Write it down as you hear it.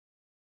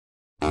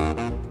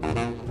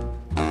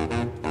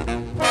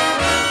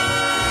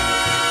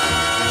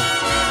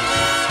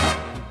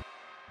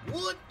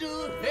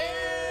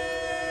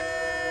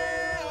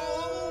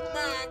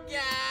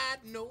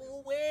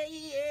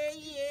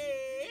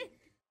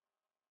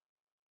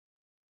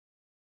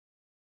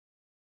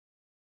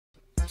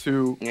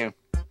2, Yeah.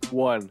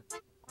 1.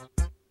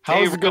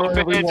 How's it going,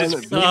 everyone?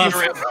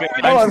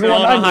 Hello,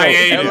 everyone. I'm Hello,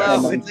 Ray.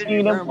 it's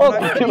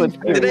Welcome to it.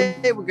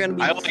 Today we're going to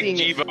be I like seeing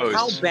G-Bos.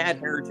 how bad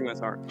heritage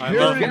units are. I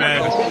love Here we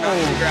men. go.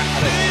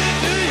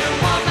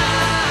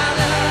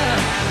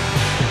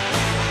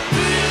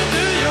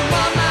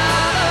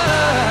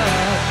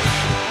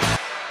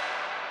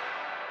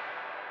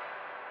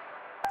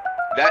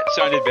 That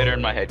sounded better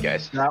in my head,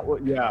 guys. That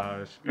was, yeah.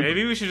 Gosh.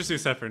 Maybe we should just do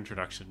separate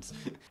introductions.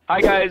 Hi,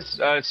 guys.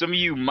 Some of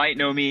you might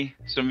know me.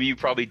 Some of you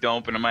probably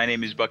don't, but my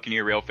name is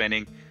Buccaneer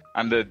Railfanning.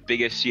 I'm the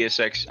biggest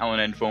CSX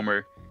LNN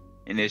foamer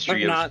in the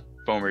history of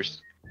foamers.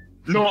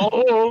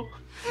 No!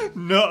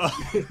 No.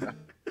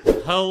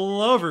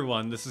 Hello,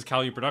 everyone. This is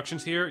Calu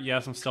Productions here.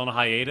 Yes, I'm still on a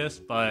hiatus,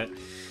 but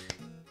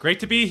great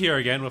to be here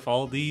again with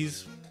all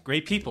these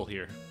great people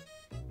here.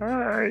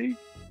 Hi.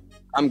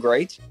 I'm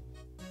great.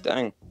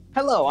 Dang.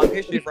 Hello, I'm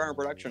History Forever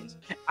Productions.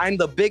 I'm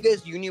the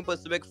biggest Union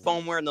Pacific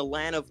foamer in the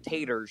land of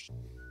taters.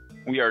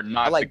 We are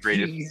not like the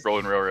greatest cheese.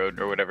 rolling railroad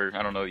or whatever.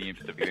 I don't know the Union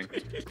Pacific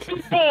thing.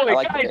 Big boy, I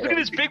like guys, the- look at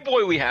this big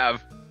boy we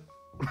have.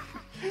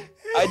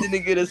 I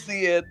didn't get to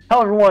see it. Oh,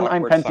 Hello everyone,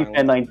 I'm Awkward silence.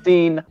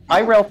 PensyFan19.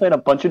 I railfan a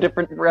bunch of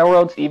different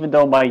railroads, even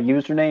though my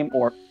username,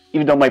 or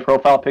even though my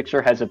profile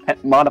picture has a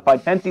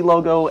modified Pensy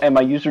logo and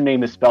my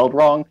username is spelled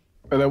wrong.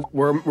 And then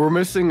we're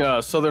missing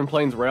Southern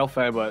Plains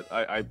Railfan, but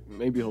I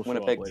maybe he'll show up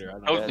Winnipeg. later.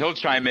 I don't know. He'll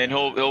chime in.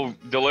 He'll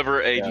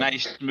deliver a Yeah.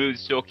 nice, smooth,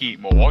 silky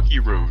Milwaukee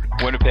road.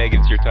 Winnipeg,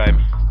 it's your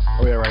time.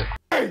 Oh yeah, right.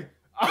 Hey,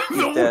 I'm He's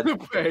the dead.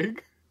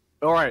 Winnipeg.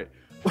 All right.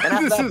 And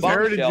after This that is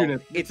heritage bombshell,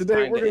 units. it's Today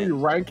time we're to going to be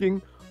end.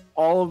 ranking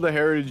all of the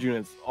heritage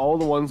units, all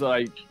the ones that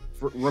I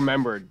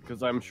remembered,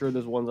 because I'm sure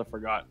there's ones I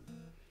forgot.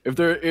 If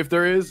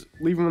there is,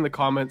 leave them in the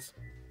comments.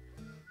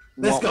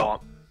 Let's Womp go.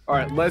 womp. All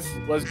right, let's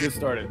get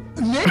started.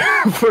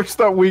 First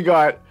up, we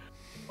got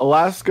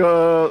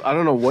Alaska. I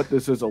don't know what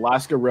this is.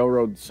 Alaska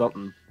Railroad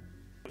something.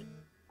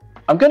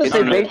 I'm going to It's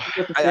say not-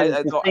 basically it's I in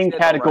the thought- I same said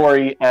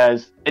category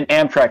as an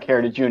Amtrak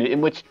heritage unit,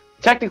 in which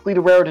technically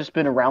the railroad has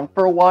been around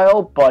for a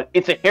while, but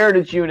it's a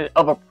heritage unit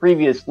of a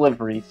previous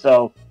livery,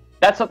 so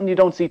that's something you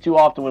don't see too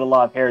often with a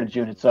lot of heritage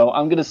units, so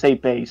I'm going to say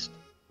based.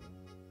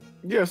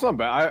 Yeah, it's not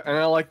bad.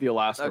 I like the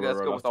Alaska Okay, let's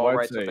Railroad. go with so all I'd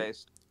rights say- are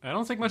based. I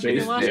don't think much of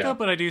Based, Alaska, yeah.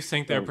 but I do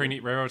think they're a pretty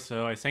neat railroad,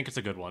 so I think it's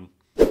a good one.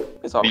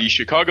 It's all The right.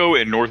 Chicago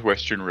and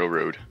Northwestern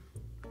Railroad.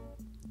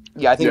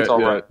 Yeah, I think it's all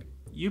right.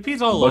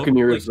 UP's all over.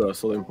 Buccaneers, Like,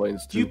 Southern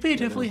Plains too. UP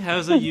definitely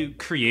has a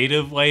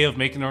creative way of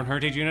making their own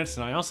heritage units,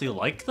 and I honestly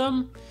like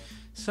them.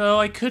 So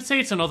I could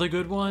say it's another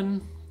good one,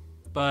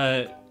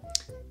 but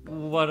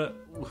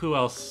who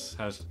else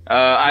has?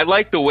 I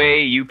like the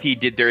way UP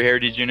did their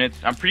heritage units.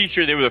 I'm pretty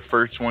sure they were the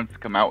first ones to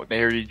come out with the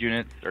heritage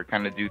units, or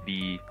kind of do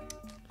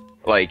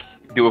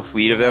a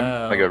fleet of them,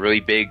 Wow. like a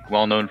really big,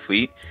 well-known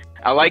fleet.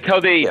 I like how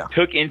they Yeah.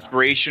 took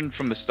inspiration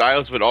from the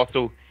styles, but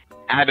also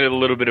added a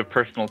little bit of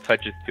personal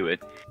touches to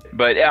it.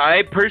 But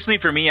I personally,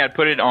 for me, I'd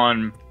put it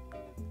on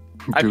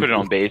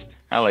based.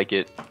 I like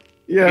it.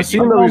 Yeah, Good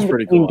CNW is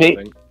pretty cool. I Ba-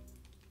 think.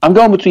 I'm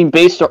going between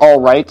based or all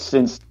right,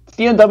 since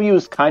CNW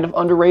is kind of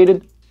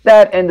underrated.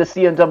 That and the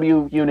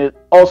CNW unit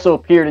also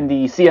appeared in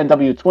the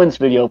CNW Twins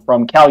video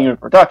from Cal Unit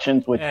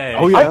Productions, which Hey.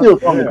 Oh, yeah. I feel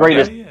is one of the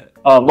greatest Yeah.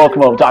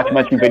 locomotive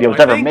documentary videos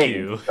Why, ever thank made.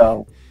 you.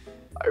 So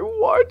I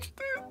watched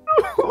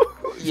it.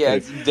 Yeah,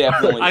 it's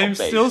definitely I'm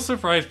based. still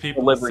surprised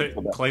people Delivery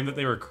for that. claim that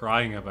they were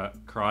crying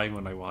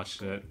when I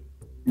watched it.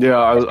 Yeah,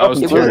 I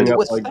was It tearing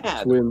was up like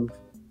sad. twins.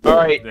 All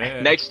right, Yeah.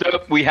 next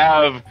up we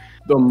have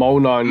The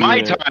Monon. my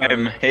unit.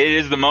 time. It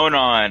is the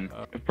Monon.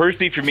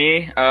 Personally, for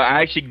me,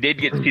 I actually did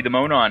get to see the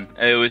Monon.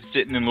 It was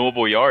sitting in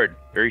Louisville Yard,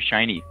 very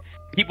shiny.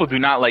 People do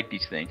not like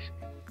these things.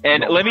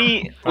 And let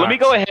me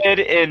go ahead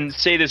and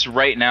say this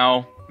right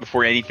now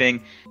before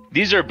anything.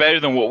 These are better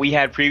than what we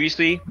had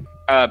previously.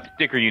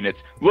 Sticker units.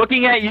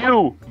 Looking at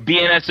you,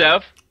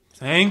 BNSF.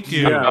 Thank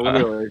you. Yeah,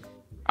 literally.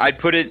 I'd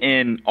put it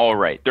in all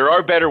right. There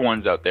are better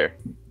ones out there,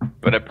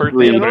 but I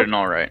personally put it in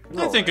all right.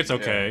 I think it's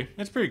okay.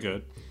 It's pretty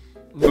good.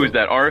 Who is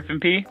that?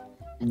 RF&P?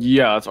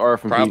 Yeah, it's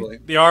RF&P. Probably.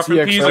 The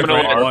RFP is a CXX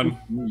great RFP.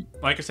 one.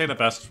 Like I say, the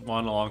best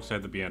one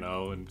alongside the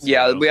BNO. And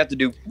Yeah, so- we have to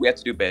do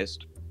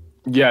based.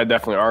 Yeah,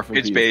 definitely RF&P.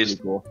 It's is based.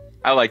 pretty cool.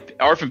 I like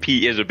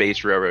RF&P is a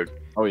base railroad.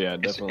 Oh yeah,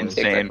 It's definitely.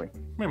 insane. Exactly.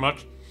 pretty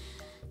much.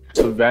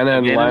 Savannah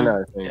and Savannah?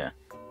 Lana, I think. Yeah.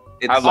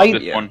 It's, I love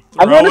this yeah. one.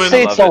 I'm going to Rowan,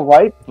 say it's love it.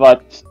 alright,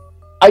 but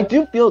I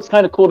do feel it's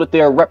kind of cool that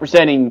they're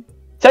representing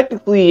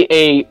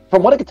technically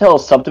from what I can tell, a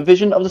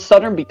subdivision of the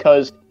Southern,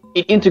 because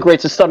it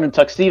integrates the Southern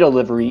tuxedo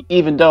livery,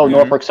 even though Mhm.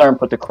 Norfolk Southern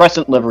put the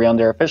crescent livery on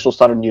their official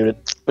Southern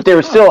unit, but they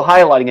were still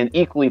highlighting an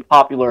equally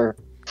popular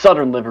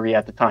Southern livery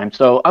at the time,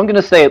 so I'm going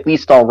to say at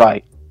least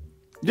alright.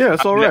 Yeah,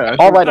 it's alright.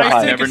 Alright or I high.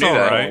 think Never it's knew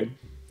that. alright.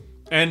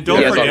 And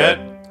don't Yeah, it's forget,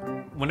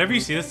 whenever you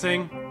see this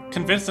thing,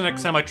 convince the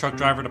next semi-truck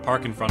driver to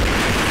park in front of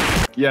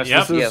you. Yes,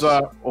 Yep. this is.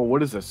 Yes.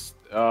 What is this?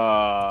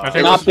 I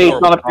think Not it's based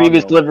on a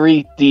previous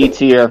livery, D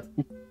tier.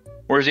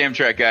 Where's the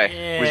Amtrak guy?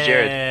 Where's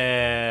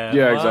Jared?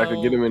 Yeah,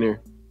 exactly. Get him in here.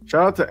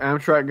 Shout out to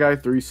Amtrak guy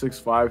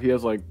 365. He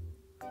has like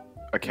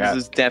a cat.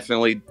 This is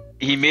definitely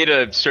He made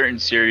a certain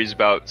series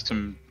about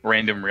some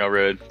random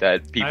railroad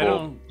that people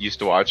don't- used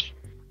to watch.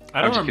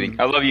 I'm just kidding.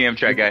 I love you,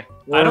 Amtrak guy.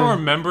 I don't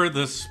remember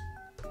this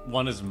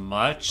one as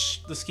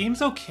much. The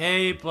scheme's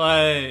okay,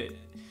 but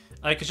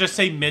I could just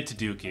say mid to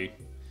Dookie.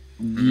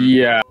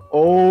 Yeah.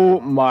 Oh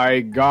my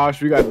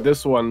gosh, we got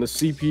this one, the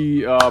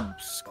CP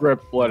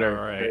script letter.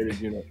 All right.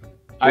 Heritage unit.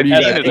 I've What do you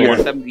seen guys it. think?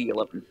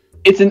 7011.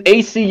 It's an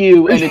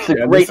ACU, and it's a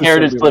Yeah, great this is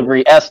heritage something-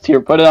 livery. S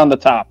tier. Put it on the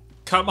top.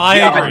 I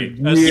agree.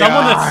 As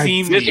someone that's Yeah,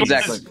 seen this- these,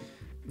 exactly.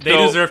 they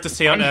So, deserve to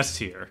stay on S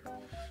tier.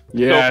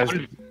 Yeah. So,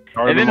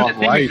 started and then them the off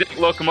same right. exact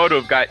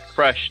locomotive got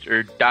crushed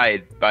or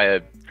died by a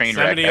train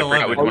wreck. I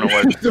forgot which 7011. one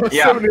it was.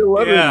 Yeah.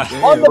 7011.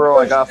 Yeah. On the Bro, I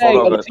first got a day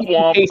photo of of the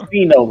it.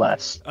 CPKC, no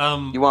less.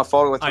 You want to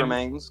photo with I'm-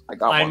 remains? I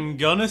got one. I'm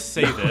gonna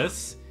say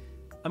this.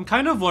 I'm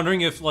kind of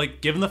wondering if, like,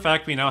 given the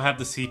fact we now have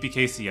the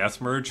CPKCS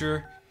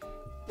merger,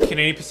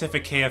 Canadian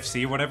Pacific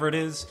KFC, whatever it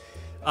is,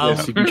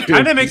 CPKC.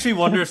 kind of makes me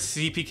wonder if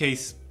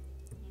CPK,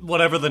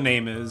 whatever the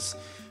name is,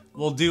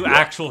 will do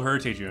actual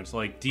heritage units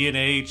like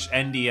DNH,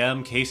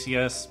 NDM,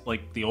 KCS,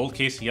 like the old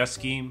KCS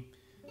scheme.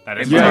 That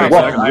is Yeah,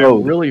 What exactly. I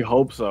road? really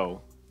hope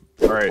so.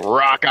 All right.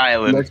 Rock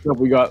Island. Next up,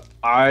 we got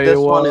Iowa. This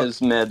one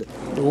is mid.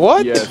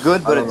 What? Yes, It's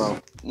good, but I it's don't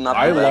know. not.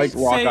 I the like best.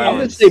 Rock say- I'm Island.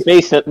 gonna say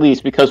base at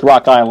least because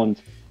Rock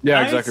Island. Yeah,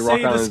 I'd exactly. say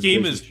Rock the Island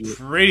scheme is is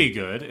pretty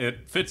good. It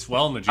fits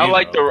well in the I Geo.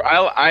 like the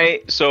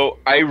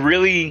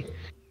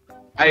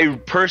I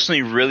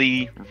personally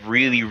really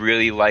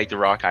like the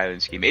Rock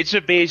Island scheme. It's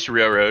a base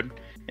railroad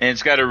and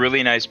it's got a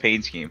really nice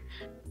paint scheme.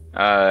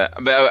 But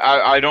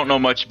I don't know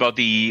much about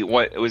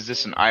what was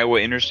this, an Iowa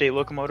Interstate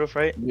locomotive,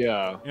 right?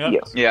 Yeah. Yep.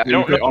 Yes. Yeah, I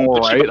don't know All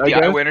much right, about the I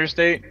guess? Iowa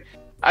Interstate.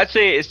 I'd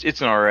say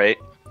it's an alright.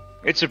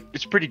 It's a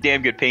pretty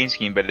damn good paint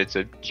scheme, but it's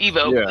a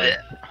Chivo. Yeah.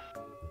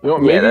 You know,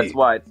 maybe, Yeah, that's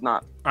why it's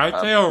not. I'd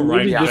say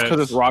alright. maybe just because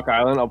it's Rock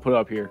Island, I'll put it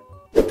up here.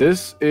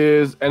 This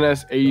is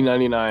NS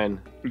 8099.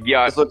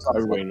 Yeah, This looks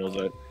Everybody knows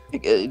it.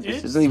 It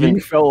doesn't He even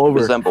fell over.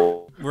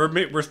 resemble.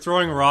 We're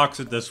throwing rocks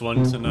at this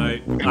one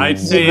tonight. I'd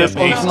say a This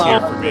one's base not-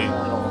 tier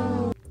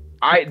for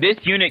me. this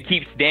unit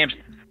keeps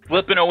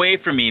slipping away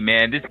from me,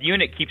 man. This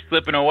unit keeps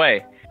slipping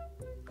away.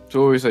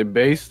 So what do we say,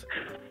 based?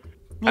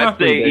 I'd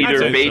say I'd either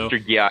say base so. or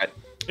yacht.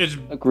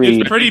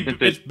 Agreed. It's pretty.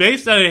 It's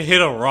based that it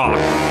hit a rock.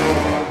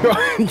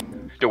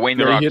 Dwayne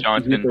the Yeah, Rock hit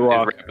Johnson is the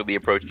rock. rapidly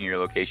approaching your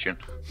location.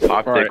 All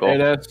right,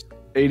 Popsicle. NS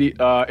 80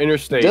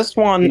 Interstate. This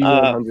one,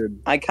 8100.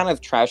 I kind of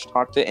trash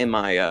talked it in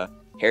my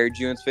Heritage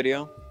Units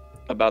video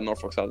about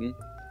Norfolk Southern.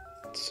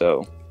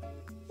 So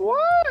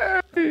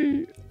What?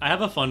 I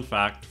have a fun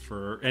fact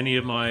for any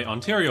of my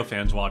Ontario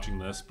fans watching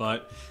this,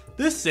 but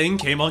this thing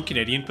came on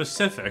Canadian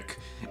Pacific,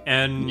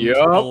 and Yep.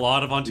 a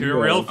lot of Ontario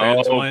Yeah. Rail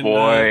fans Oh, went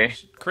boy.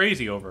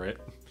 crazy over it.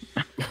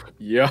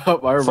 Yep, I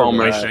remember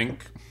Farmer. I that.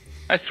 think.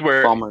 I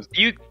swear, Bombers.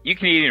 you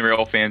Canadian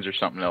rail fans are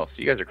something else.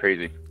 You guys are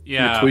crazy.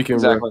 You're Yeah, tweaking,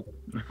 bro.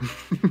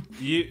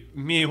 exactly.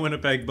 me and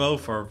Winnipeg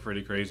both are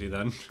pretty crazy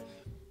then.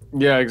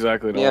 Yeah,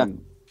 exactly. Yeah.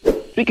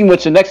 Speaking of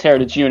which, the next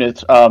heritage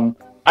unit,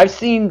 I've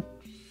seen.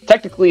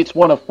 Technically, it's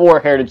one of 4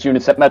 heritage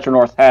units that Metro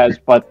North has,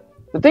 but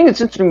the thing that's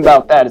interesting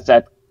about that is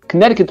that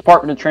Connecticut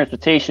Department of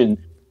Transportation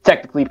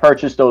technically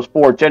purchased those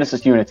 4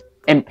 Genesis units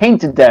and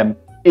painted them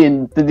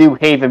in the New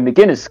Haven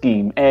McGinnis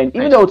scheme. And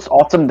even though it's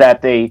awesome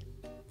that they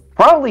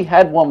probably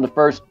had one of the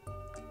first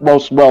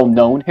most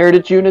well-known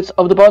heritage units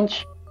of the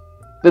bunch,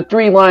 the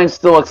 3 lines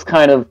still looks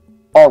kind of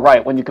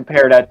alright when you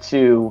compare that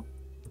to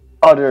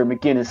other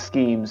McGinnis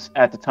schemes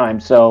at the time.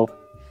 So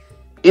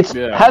it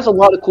Yeah. has a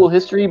lot of cool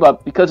history,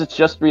 but because it's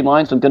just 3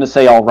 lines, I'm going to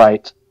say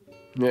alright.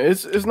 Yeah,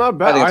 it's not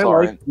bad. I think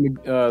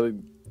it's all like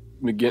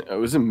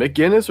was it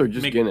McGinnis or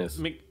just Guinness?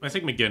 I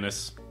think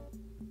McGinnis.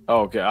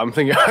 Oh, okay. I'm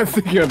thinking of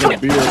the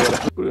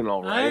beer. Put in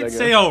all right. I I'd guess.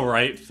 say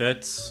alright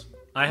fits.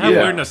 I have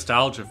Yeah. weird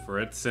nostalgia for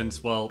it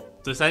since, well,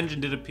 this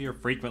engine did appear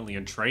frequently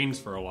in trains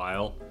for a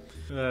while.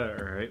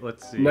 Alright,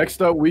 let's see.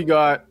 Next up, we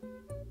got.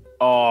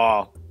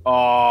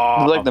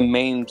 It's like the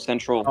main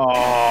central.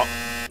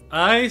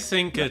 I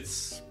think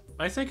it's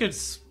I think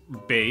it's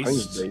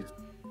based. based.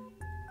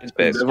 It's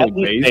based.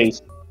 Definitely At least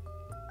based. base.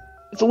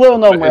 It's a little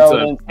known But it's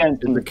railroad.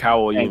 It's a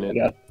cowl Thank unit.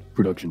 you.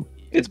 Production.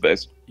 It's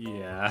based.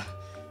 Yeah.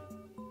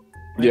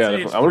 I'd Yeah, say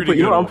definitely. it's I'm gonna put. pretty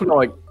You know, good I'm putting it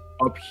like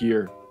up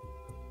here.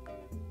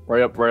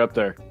 Right up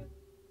there.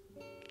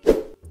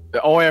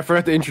 Oh, yeah, I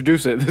forgot to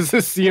introduce it. This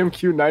is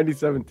CMQ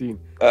 9017.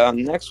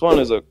 Next one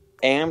is a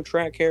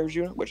Amtrak Heritage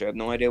Unit, which I have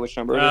no idea which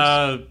number it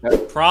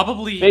is.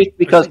 Probably Base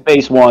because I think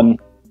base 1.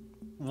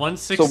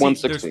 160, So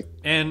 160. there's-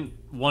 and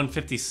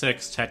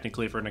 156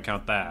 technically if we're gonna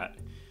count that.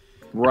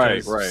 Right,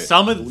 Because right.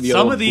 Some of The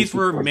some old of these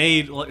were Booster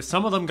made. Like,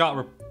 some of them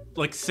got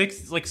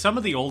some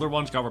of the older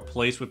ones got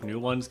replaced with new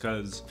ones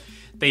because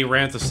they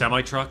ran the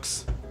semi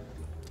trucks.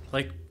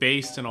 Like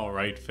based and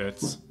alright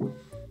fits.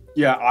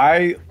 Yeah, I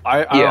don't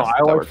Yeah, know, I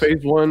that like works.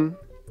 Phase 1.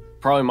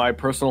 Probably my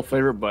personal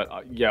favorite, but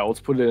yeah, let's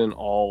put it in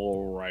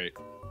all right.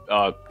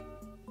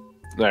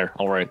 There,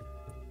 all right.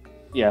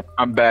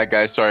 I'm back,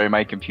 guys. Sorry,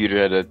 my computer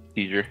had a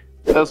seizure.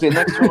 Okay,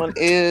 next one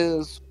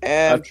is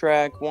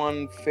Amtrak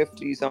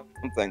 150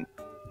 something.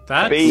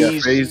 That's Yeah,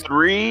 Phase phase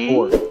 3.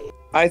 4.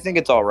 I think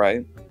it's all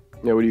right.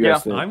 Yeah, what do you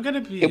guys think? I'm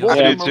gonna be. It was I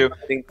a do too.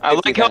 moment, think I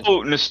like that-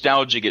 how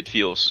nostalgic it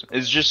feels.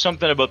 It's just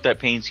something about that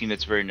paint scheme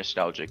that's very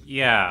nostalgic.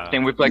 Yeah.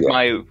 Same with like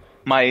my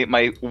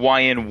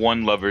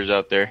YN1 lovers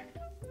out there.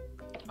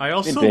 I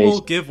also Good will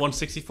base. give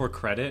 164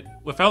 credit.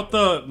 Without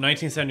the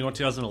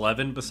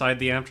 1971-2011 beside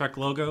the Amtrak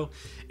logo,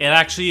 it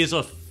actually is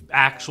a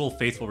actual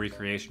faithful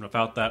recreation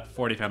without that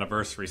 40th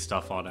anniversary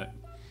stuff on it.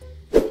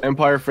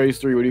 Empire Phase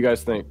 3, what do you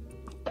guys think?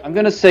 I'm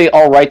gonna say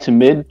all right to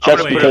mid, just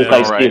gonna because put it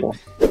I all right. feel.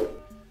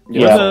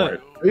 Yeah.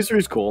 the- Phase 3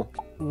 is cool.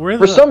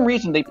 For some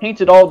reason, they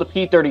painted all the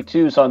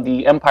P-32s on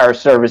the Empire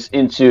service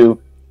into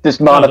this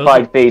those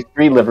modified are- Phase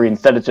 3 livery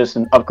instead of just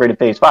an upgraded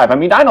Phase 5. I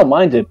mean, I don't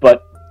mind it,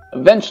 but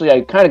eventually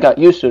I kind of got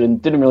used to it and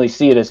didn't really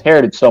see it as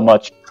Heritage so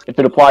much if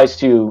it applies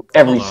to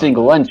every Hold on.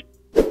 single engine.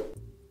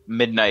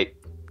 Midnight.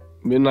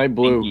 Midnight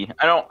Blue. Pinky.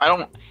 I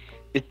don't.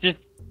 It's just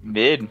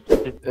mid.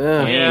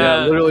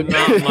 Yeah, literally,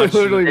 not much.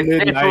 literally It's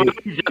midnight.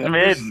 literally just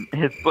mid.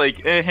 It's like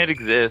it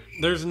exists.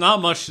 There's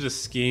not much to the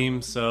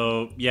scheme,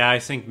 so yeah, I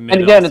think mid.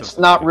 And again, also it's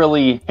not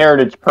really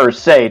Heritage per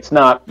se. It's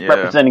not Yeah.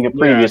 representing a Yeah,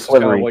 previous it's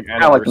kinda livery.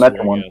 Kind of like the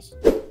Metro anniversary,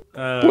 I one.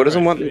 guess. What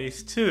doesn't want-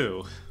 Phase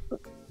 2?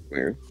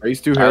 Weird.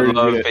 Phase 2 I Heritage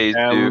love Unit Phase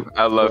M. 2.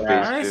 I love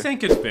Yeah. I Phase 2.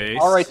 think it's base.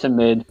 All right to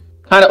mid.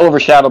 Kind of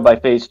overshadowed by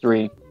Phase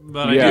 3.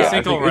 But I Yeah, do I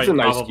think think alright it's a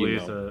nice probably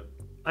scheme, is a.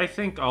 I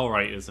think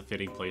alright is a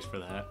fitting place for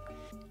that.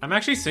 I'm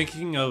actually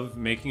thinking of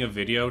making a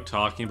video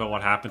talking about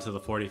what happened to the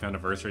 40th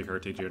anniversary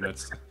Heritage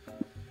units.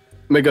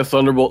 Make a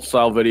Thunderbolt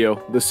style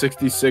video. The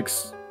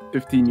 66,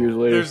 15 years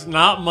later. There's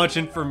not much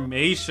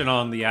information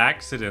on the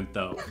accident,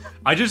 though.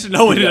 I just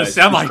know it in Yeah, a it's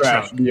semi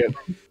crashed. truck.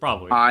 Yeah.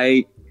 Probably.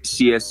 Hi,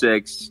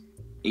 CSX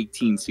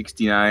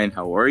 1869.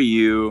 How are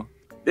you?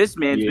 This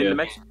man's been Yeah. to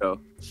Mexico.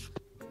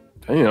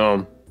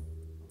 Damn.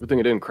 Good thing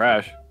it didn't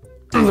crash.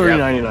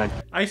 $3.99.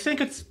 I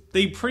think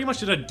they pretty much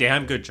did a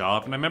damn good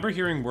job, and I remember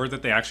hearing word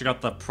that they actually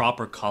got the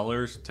proper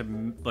colors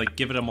to like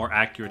give it a more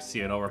accurate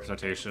CNO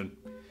representation.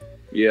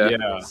 Yeah.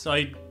 Yeah. So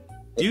I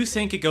do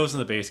think it goes in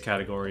the base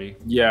category.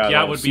 Yeah, Yeah,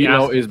 no, it would be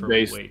CNO asking is for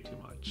based way too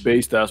much.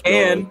 based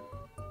aspirational.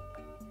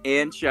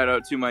 And shout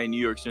out to my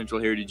New York Central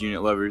Heritage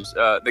Unit lovers.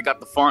 They got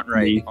the font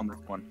right Me. on this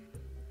one.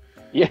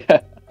 Yeah,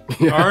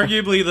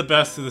 Arguably the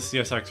best of the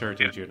CSX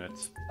Heritage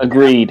units.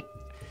 agreed.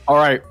 All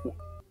right.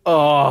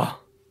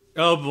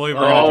 Oh boy,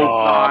 we're Oh gonna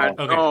God!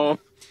 Okay. Oh,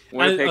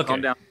 Winnipeg, okay.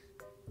 calm down.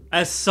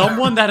 As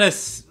someone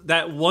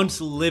that once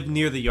lived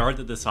near the yard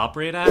that this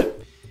operated at,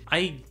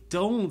 I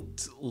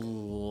don't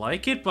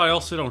like it, but I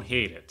also don't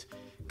hate it.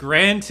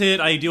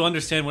 Granted, I do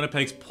understand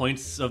Winnipeg's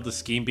points of the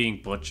scheme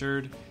being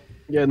butchered.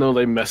 Yeah, no,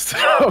 they messed it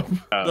up.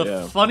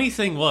 The funny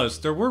thing was,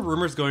 there were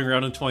rumors going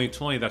around in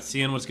 2020 that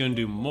CN was going to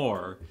do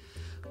more,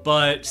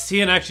 but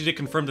CN actually did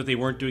confirm that they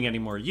weren't doing any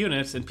more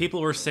units, and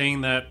people were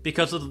saying that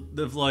because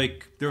of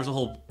like, there was a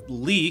whole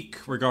leak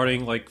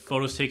regarding like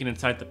photos taken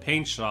inside the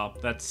paint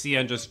shop, that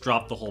CN just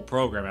dropped the whole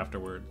program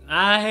afterward.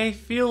 I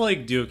feel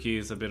like Dookie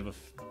is a bit of a,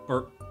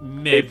 or They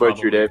mid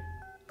butchered probably. it.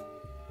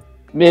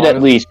 Mid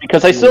at least,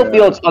 because I still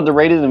feel it's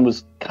underrated and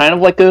was kind of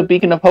like a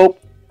beacon of hope.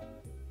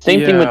 Same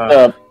thing with Yeah.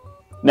 the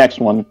next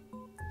one.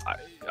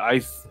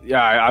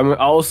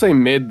 I'll say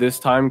mid this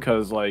time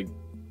because like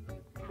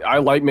I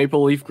like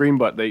Maple Leaf Green,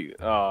 but they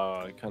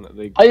I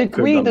could've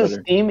agree done this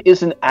better. theme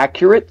isn't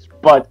accurate,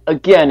 but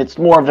again, it's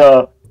more of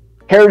a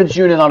Heritage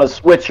unit on a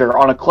switcher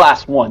on a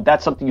Class 1.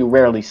 That's something you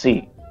rarely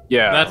see.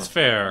 Yeah, That's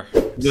fair.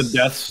 the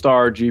Death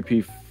Star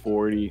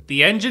GP40.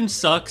 The engine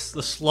sucks,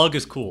 the slug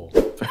is cool.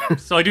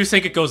 So I do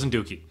think it goes in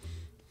Dookie.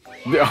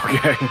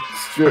 Okay,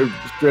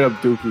 straight up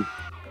Dookie.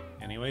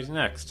 Anyways,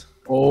 next.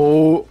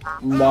 Oh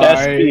my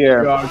Best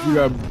tier. gosh, you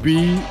got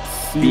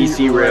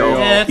BC Rail.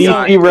 Yeah,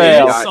 BC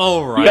Rail. It's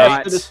alright.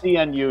 Best of the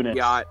CN unit.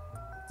 Yacht.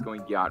 It's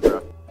going yacht,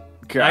 bro.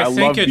 Okay, I I, think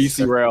love it's-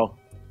 BC Rail.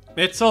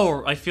 It's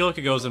all. I feel like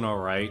it goes in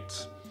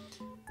alright.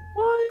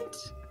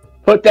 What?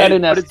 Put that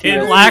in But S it's tier.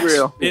 It Yeah, lacks.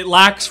 real. It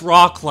lacks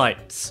rock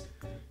lights.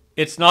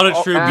 It's not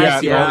a true yeah,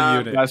 BCL yeah,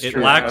 unit. that's It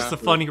true. lacks Yeah. the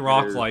funny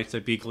rock It is. lights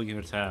that Beagle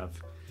units have,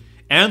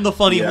 and the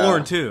funny Yeah.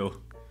 horn too.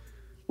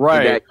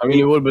 Right. Yeah, I mean,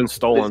 it would have been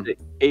stolen. This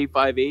is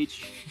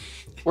A5H.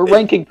 We're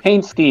ranking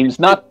paint schemes,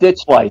 not ditch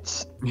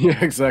lights. Yeah,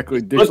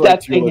 exactly. Dish Put Light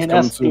that 2 thing is in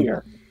coming S soon.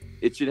 tier.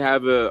 It should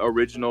have a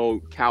original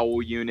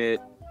cowl unit,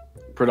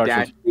 Production.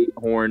 dash 8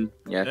 horn.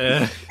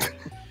 Yeah.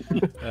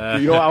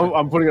 You know,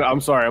 I'm putting it.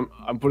 I'm sorry.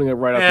 I'm putting it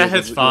right up. Yeah, there.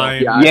 it's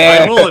fine. Yeah.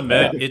 Yeah. I will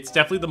admit, it's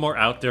definitely the more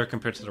out there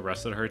compared to the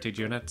rest of the Heritage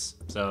units.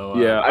 So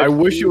Yeah, I I've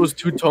wish it seen- was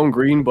two-tone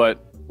green, but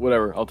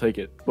whatever, I'll take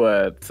it.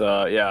 But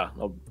yeah,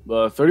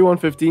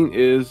 3115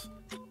 is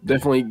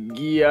definitely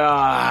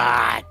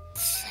yacht.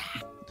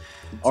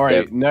 All right,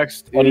 Yep.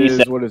 next What do you is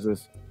say? what is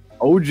this?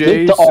 OJ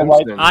Think to all right.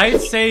 Simpson.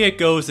 I'd say it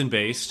goes in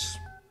based.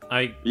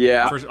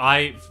 Yeah.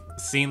 I've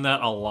seen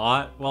that a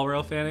lot while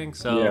rail fanning.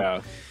 So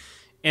Yeah,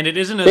 and it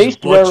isn't as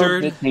Based railroad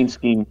butchered. mid paint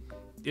scheme.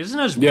 It isn't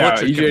as Yeah,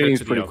 butchered EJ compared is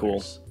to pretty the cool.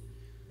 others.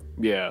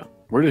 yeah.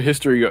 Where did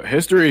history go?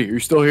 History, you're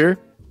still here?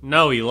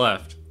 No, he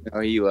left.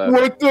 Oh, he left.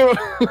 What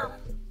the?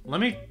 Let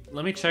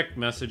me check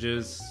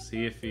messages.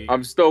 See if he.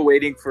 I'm still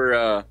waiting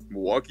for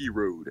Milwaukee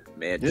Road,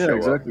 man. To yeah, show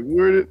exactly.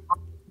 Where did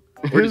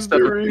Where did stuff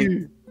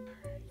history?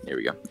 There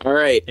we go. All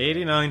right.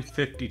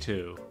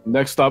 89.52.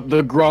 Next up,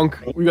 the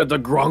Grunk. We got the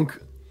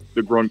Grunk.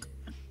 The Grunk.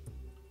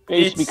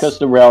 Based because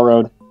the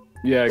railroad.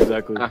 Yeah,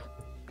 exactly.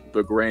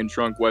 The Grand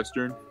Trunk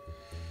Western.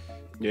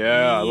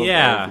 Yeah. I love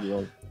Yeah. that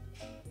one.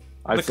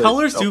 The I'd say-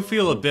 colors do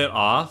feel a bit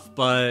off,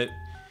 but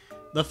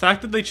the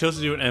fact that they chose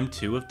to do an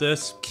M2 with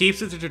this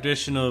keeps it the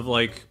tradition of,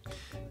 like,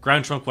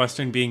 Grand Trunk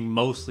Western being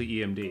mostly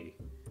EMD.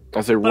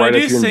 I say But right I up do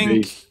here in think...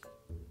 base.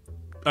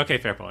 Okay,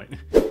 fair point.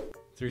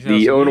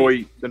 The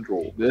Illinois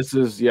Central. This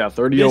is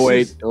 3008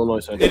 This is- Illinois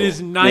Central. It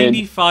is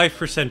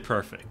 95%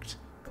 perfect.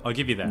 I'll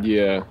give you that.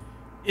 Yeah.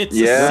 It's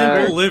Yeah. a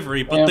simple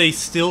livery, but they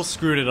still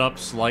screwed it up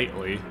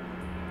slightly.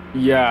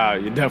 Yeah,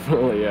 you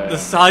definitely. Yeah. The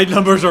side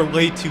numbers are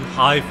way too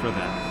high for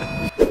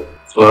that.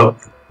 Hello?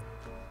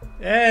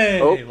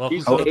 Hey, Oh, welcome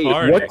he's- to the hey,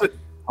 party. What the?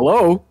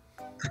 Hello.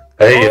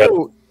 Hey,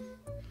 Oh.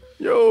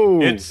 Yo.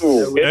 It's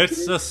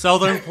the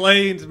Southern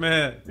Plains,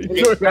 man.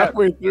 You're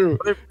halfway through.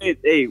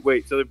 Hey,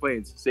 wait, Southern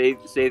Plains. Say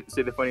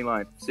the funny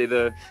line. Say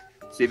the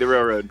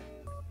railroad.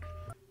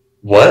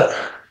 what?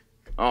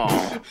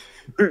 Oh.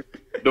 The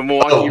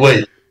Milwaukee. Oh,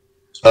 wait.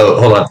 Oh,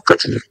 hold on.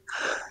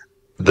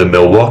 The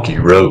Milwaukee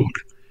Road.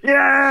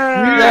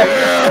 Yeah.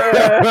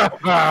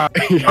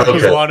 You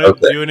Okay, want to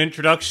okay. do an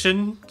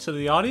introduction to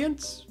the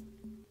audience?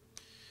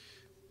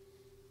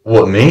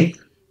 What, me?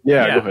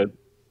 Yeah, Yeah. go ahead.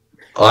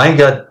 Hi,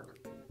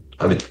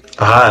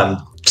 I'm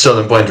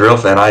Southern Plains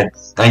Railfan. I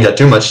ain't got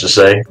too much to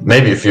say.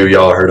 Maybe a few of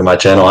y'all heard of my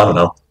channel. I don't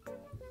know.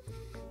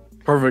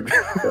 Perfect.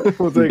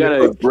 We'll You take got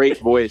it. a great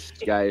voice,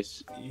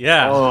 guys.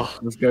 Yeah. Oh,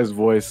 this guy's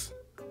voice.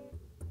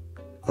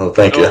 Well,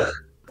 thank you.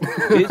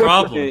 This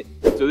Problem. unit-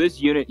 so this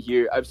unit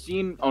here, I've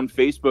seen on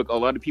Facebook a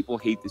lot of people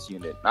hate this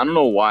unit. I don't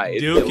know why.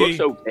 It Dookie. looks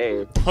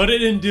okay. Put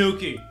it in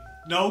Dookie.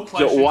 No So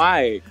question.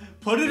 why?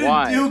 Put it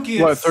Why? in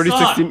Dookie. What? It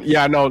 3016? sucks.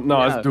 Yeah, no,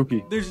 Yeah. it's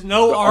Dookie. There's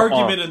no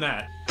argument in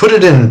that. Put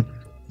it in.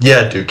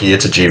 Yeah, Dookie,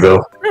 it's a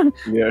Jivo.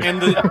 Yeah.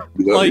 And the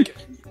like,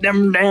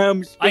 Them damn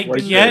I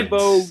spitting get.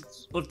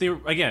 boats. Look, they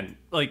again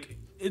like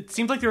it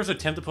seems like there was an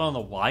attempt to put on the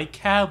Y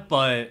cab,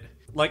 but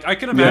like I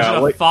can imagine Yeah,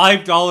 like- a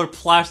 $5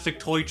 plastic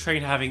toy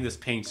train having this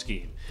paint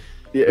scheme.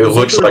 Yeah, It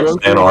looks like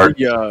fan art.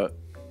 The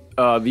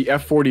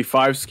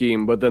F45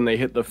 scheme, but then they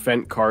hit the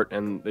Fent cart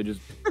and they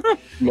just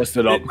messed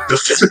it up.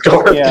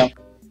 Yeah.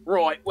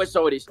 Right, what's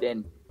all this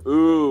then?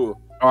 Ooh,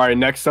 All right,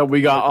 next up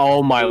we got.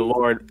 Oh my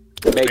lord.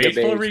 mega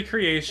Faithful base.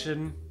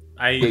 recreation.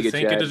 I Giga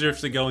think it Chad.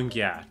 deserves to go in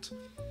GAT.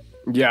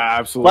 Yeah,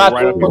 absolutely. Last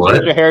Right up one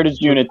here. was a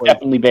heritage unit,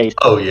 definitely based.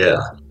 Oh, yeah.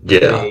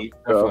 Yeah. Hey,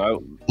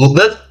 Definitely. Well,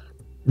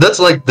 that's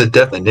like the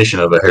definition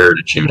of a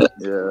heritage unit.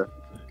 yeah.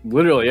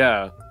 Literally,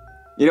 yeah.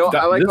 You know,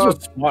 That- I like this how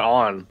was spot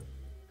on.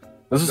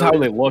 This is how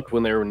they looked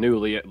when they were new,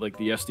 like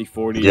the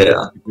SD40,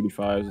 Yeah.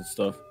 SD45s and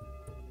stuff.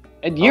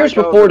 And years I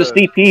like how before the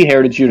the- CP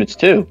heritage units,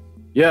 too.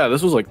 Yeah,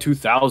 this was like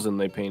 2000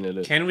 they painted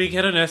it. Can we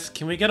get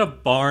Can we get a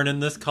barn in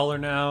this color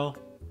now?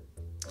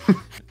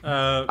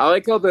 I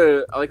like how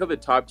the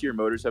top tier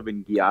motors have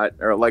been Giat,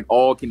 or like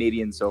all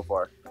Canadian so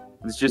far.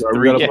 It's just Yeah,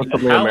 we three. gotta put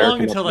something How American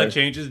long up until there. that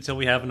changes until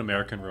we have an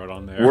American road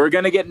on there? We're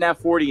gonna get an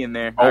F40 in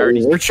there. I Oh,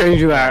 already. we're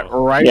changing that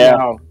right Yeah.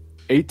 now.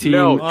 18.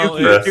 No, Well,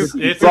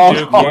 Dookie, it's a Wrong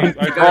Dookie. on.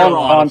 I've heard a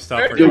lot of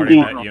stuff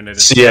regarding Dookie. that unit.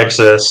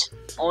 CXS.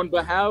 On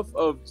behalf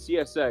of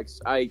CSX,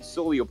 I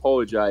solely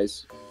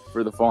apologize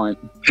for the font.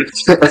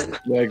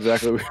 Yeah,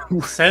 exactly.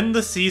 Send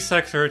the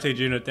C-Sex Heritage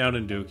unit down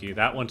in Dookie.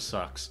 That one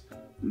sucks.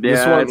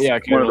 This one, it's yeah, one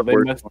of Kendall, the they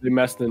worst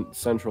messed the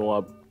central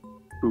up. ones.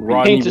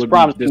 Rodney Paint is would be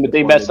promising, but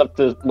they messed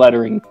disappointed. up the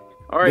lettering.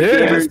 All right,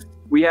 Yes. gamers,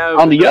 we have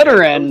On the the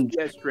other end-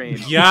 OCS train.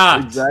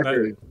 Yeah,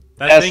 Exactly.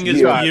 That Yes, thing is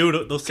yeah.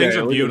 beautiful. Those things Okay,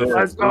 are look at beautiful.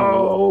 Let's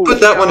go. Put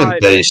that one in God.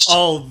 base.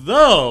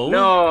 Although,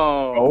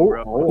 No. Oh,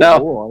 bro. oh, No.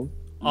 hold on.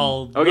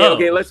 although,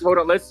 Okay. Let's hold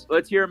on. Let's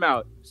hear him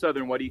out.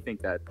 Southern, what do you think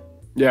that?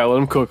 Yeah, let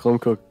him cook. Let him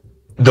cook.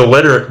 The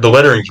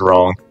lettering's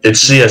wrong. It's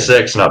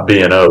CSX, not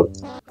B&O.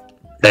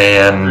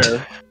 And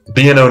Fair.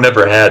 B&O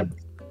never had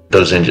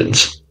those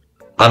engines.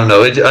 I don't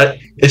know.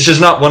 It's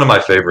just not one of my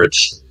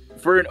favorites.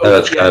 For an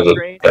That's OCS kind of a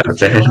train, bad you know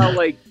opinion. how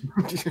like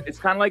it's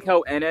kind of like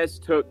how NS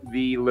took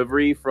the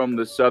livery from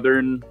the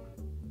Southern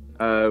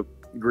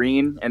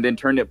green and then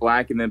turned it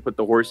black and then put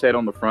the horse head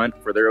on the front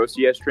for their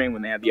OCS train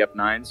when they had the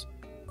F9s.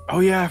 Oh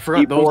yeah, I forgot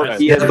People- those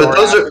guys. Yeah, Yeah, but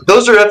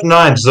those are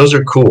F9s. Those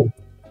are cool.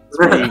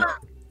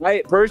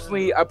 I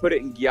personally I put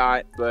it in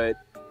Giat, but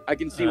I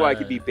can see why it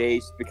could be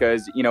based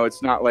because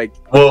it's not like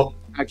Well,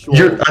 actual.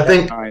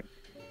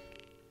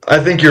 I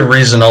think your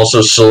reason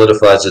also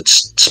solidifies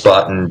its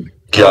spot in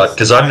GOT,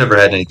 because I've never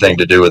had anything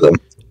to do with them.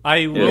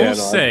 I will no,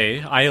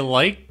 say I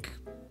like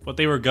what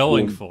they were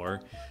going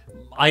for.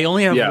 I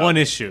only have Yeah. one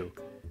issue: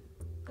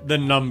 the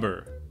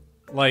number.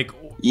 Like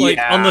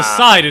Yeah. on the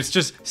side, it's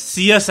just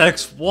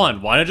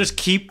CSX1. Why not just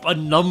keep a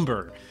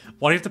number?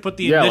 Why do you have to put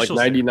the Yeah, like initials?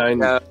 99,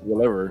 Yeah.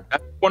 whatever.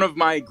 That's one of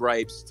my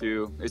gripes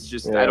too. It's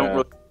just I Yeah. don't really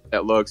like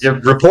that looks. Yeah,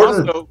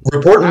 reporting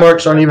Also,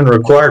 marks aren't even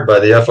required by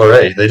the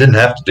FRA. They didn't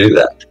have to do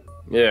that.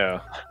 Yeah.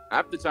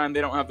 half the time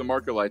they don't have the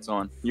marker lights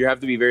on. You have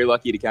to be very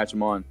lucky to catch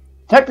them on.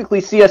 Technically,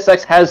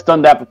 CSX has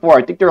done that before.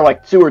 I think there are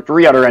like 2 or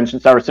 3 other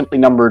engines that are simply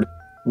numbered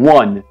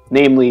one,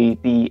 namely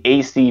the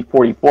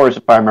AC-44s,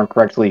 if I remember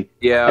correctly.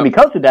 Yeah. And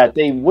because of that,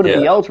 they wouldn't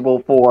be eligible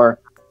for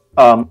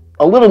a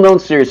little-known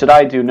series that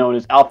I do known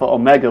as Alpha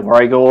Omega, where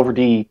I go over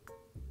the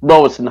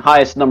lowest and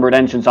highest numbered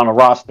engines on a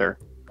roster.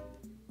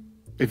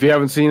 If you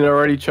haven't seen it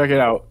already, check it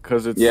out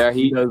because it's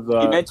He does,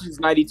 mentions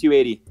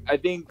 9280. I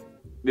think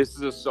this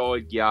is a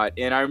solid yacht,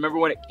 and I remember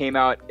when it came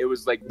out, it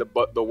was like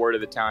the word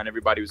of the town.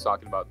 Everybody was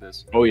talking about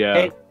this. Oh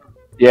yeah,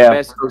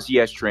 Best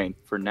OCS train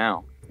for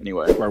now.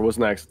 Anyway, all right, what's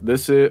next?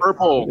 This is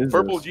purple this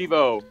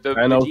Jivo. The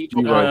know Jivo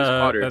Jivo. behind the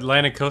spotter.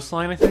 Atlantic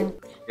Coastline, I think.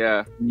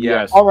 Yeah.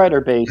 Yes. All right,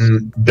 or base.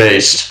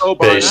 Based. I'd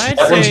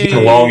That one's say-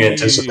 been long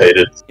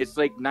anticipated. It's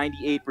like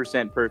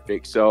 98%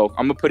 perfect. So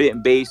I'm gonna put it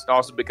in base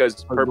also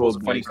because purple is a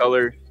funny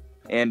color,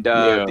 and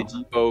the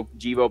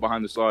Jivo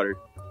behind the slaughter.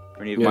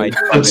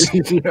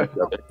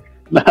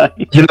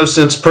 You know,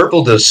 since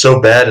purple does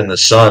so bad in the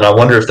sun, I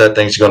wonder if that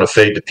thing's going to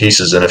fade to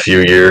pieces in a few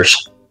years.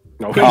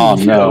 Oh,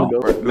 no.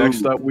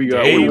 Next up, we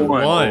got Day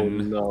one. one. Oh,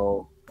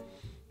 no.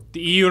 The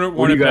E unit What do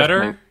wanted you guys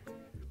better, think?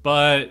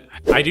 but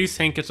I do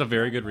think it's a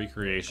very good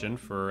recreation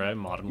for a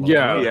modern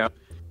Yeah. locomotive.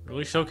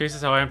 Really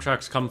showcases how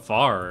Amtrak's come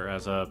far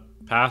as a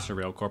passenger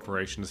rail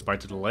corporation despite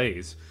the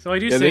delays. So I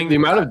do think the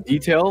amount of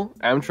detail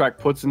Amtrak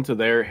puts into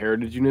their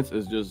heritage units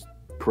is just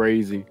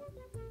crazy.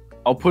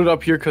 I'll put it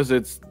up here because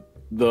it's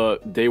the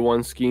day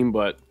one scheme,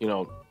 but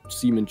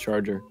Siemens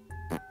Charger.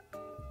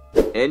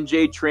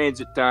 NJ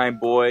Transit time,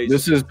 boys.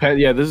 This is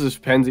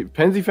Penzi.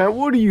 Penzi fan,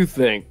 what do you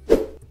think?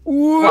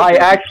 I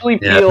actually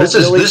Yeah, feel this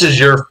is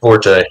your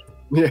forte.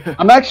 Yeah.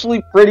 I'm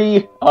actually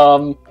pretty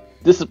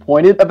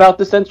disappointed about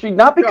this entry,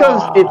 not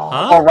because it's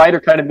alright or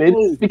kind of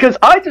mid, because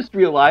I just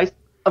realized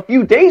a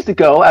few days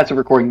ago, as of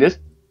recording this,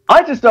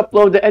 I just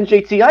uploaded the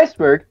NJT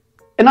Iceberg,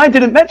 and I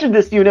didn't mention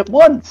this unit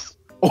once.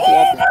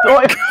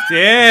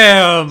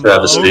 damn.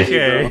 Travesty.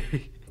 Okay.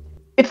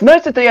 It's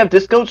nice that they have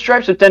disco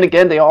stripes, but then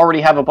again, they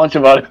already have a bunch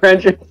of other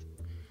engines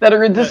that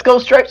are in disco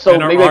stripes, so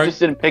And maybe I just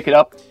didn't pick it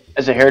up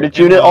as a heritage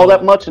unit all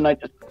that much, and I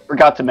just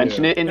forgot to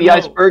mention it in the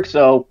Iceberg,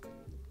 so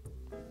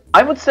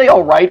I would say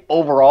alright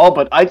overall,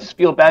 but I just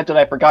feel bad that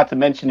I forgot to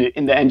mention it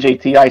in the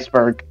NJT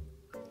Iceberg.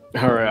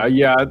 All right.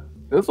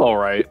 It's all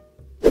right.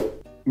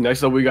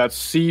 Next up, we got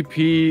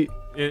CP.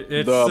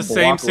 It's the the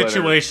same block letter.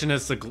 situation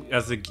as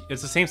the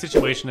same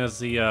situation as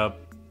the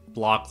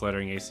block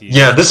lettering AC.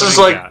 Yeah, this is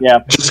like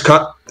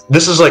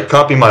this is like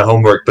copy my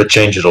homework but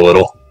change it a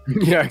little.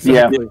 Yeah,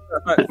 exactly.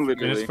 And it's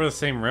Literally. for the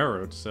same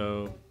railroad,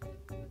 so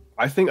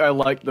I think I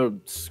like the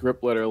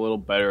script letter a little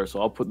better,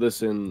 so I'll put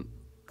this in.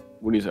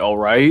 What do you say? All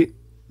right,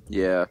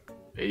 Yeah.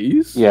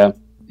 Ace? Yeah.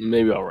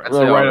 Maybe all right. I'd say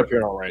Right all up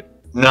here, all right.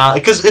 Nah,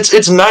 because it's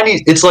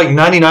like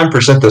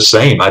 99% the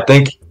same. I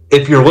think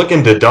if you're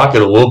looking to dock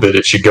it a little bit,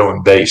 it should go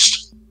in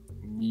based.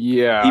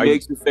 Yeah, He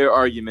makes a fair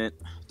argument.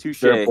 Touche.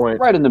 fair point.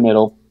 Right in the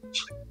middle.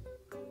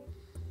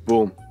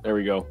 Boom. There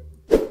we go.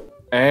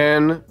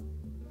 And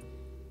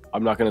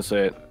I'm not gonna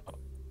say it.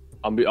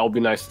 I'll be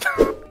nice.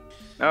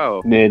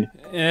 Oh. Mid.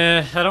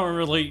 I don't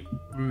really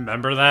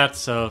remember that,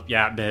 so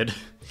yeah, mid.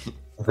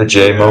 The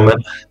J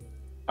moment.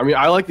 I mean,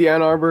 I like the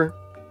Ann Arbor.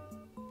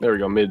 There we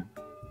go. Mid.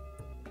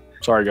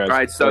 Sorry, guys. All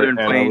right, Southern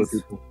Sorry, Ann Arbor Plains.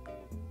 people.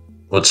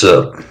 What's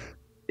up?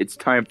 It's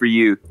time for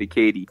you, the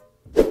Katie.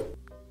 UP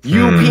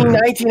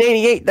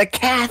 1988, the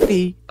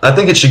Kathy. I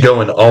think it should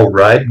go in all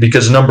right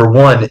because number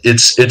one,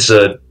 it's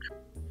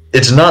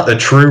not a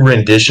true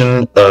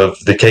rendition of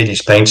the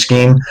Katie's paint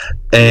scheme,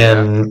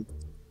 and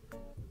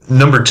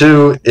number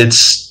two,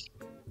 it's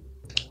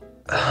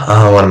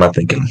what am I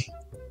thinking?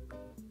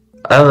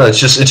 I don't know. It's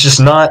just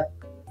not.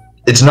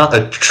 It's not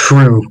a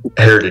true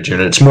heritage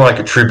unit. It's more like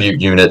a tribute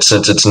unit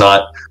since it's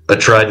not a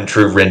tried and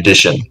true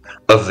rendition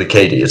of the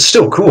Katie. It's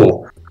still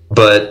cool,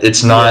 but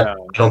it's not. Yeah.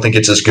 I don't think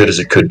it's as good as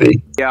it could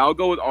be. Yeah, I'll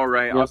go with all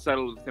right. I'll Yep.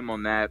 settle with him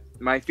on that.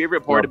 My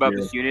favorite part about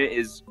here. this unit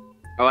is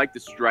I like the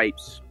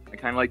stripes. I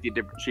kind of like the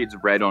different shades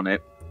of red on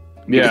it.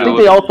 Yeah. I think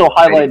they also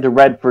highlighted the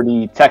red for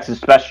the Texas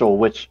Special,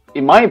 which,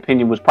 in my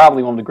opinion, was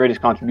probably one of the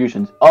greatest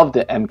contributions of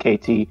the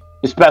MKT,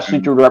 especially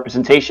through the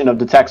representation of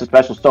the Texas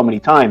Special so many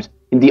times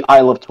in the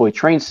Isle of Toy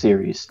Train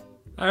series.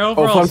 I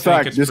overall fun think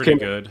fact, it's this pretty came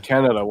good. to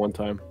Canada one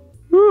time.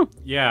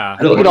 Yeah. I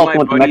think Really? it One of also my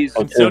went to buddies-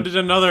 Mexico, And so too. did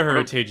another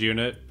heritage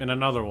unit and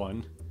another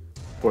one.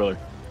 Spoiler.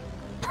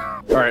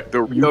 All right.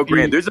 The Rio UP.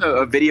 Grande. There's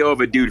a video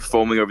of a dude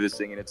foaming over this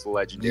thing, and it's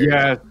legendary.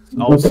 Yeah,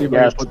 I'll see if I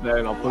Yes. can put that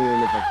in. I'll put it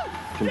in if I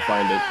can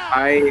find it.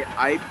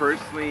 I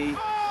personally,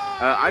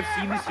 I've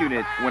seen this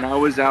unit when I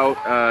was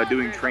out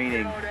doing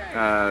training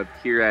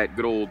here at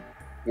good old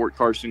Fort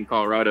Carson,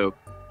 Colorado.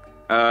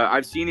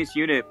 I've seen this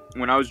unit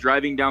when I was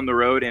driving down the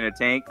road in a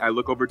tank. I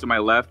look over to my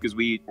left because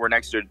we were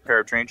next to a pair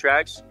of train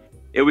tracks.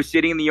 It was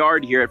sitting in the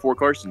yard here at Fort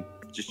Carson,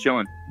 just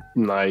chilling.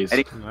 Nice. I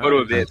didn't get a photo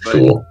of it, but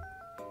Cool.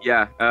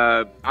 yeah,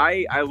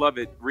 I love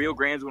it. Rio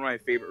Grande's one of my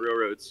favorite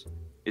railroads.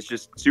 It's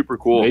just super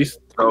cool. Base?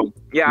 So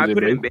yeah, Is I it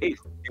put it in base? base.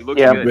 It looks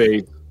Yeah, good.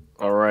 Base.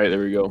 All right, there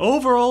we go.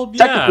 Overall,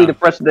 yeah. Technically the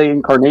present-day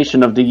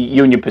incarnation of the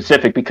Union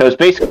Pacific, because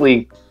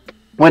basically,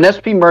 when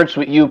SP merged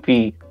with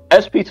UP,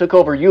 SP took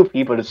over UP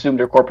but assumed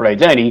their corporate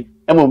identity,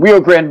 and when Rio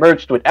Grande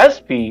merged with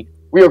SP,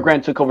 Rio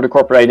Grande took over the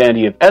corporate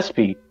identity of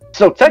SP.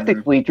 So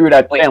technically, through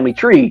that family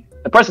tree,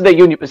 the present-day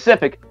Union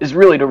Pacific is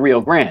really the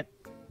Rio Grande.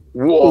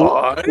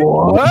 What?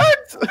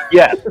 What?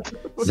 Yeah.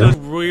 So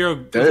Rio,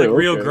 it's like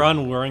Rio okay.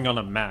 Grande wearing on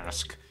a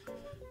mask.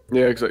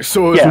 Yeah, exactly.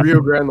 So it was Yeah. Rio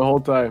Grande the whole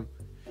time.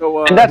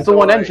 So, And that's the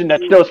one engine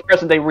that shows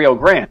present-day Rio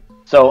Grande.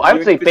 So I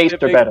would say based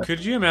are better.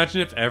 Could you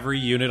imagine if every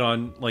unit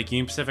on like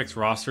Union Pacific's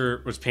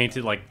roster was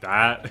painted like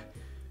that?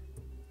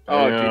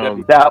 Oh, dude,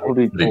 Damn. That would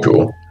be Pretty cool.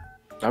 cool.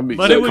 That'd be,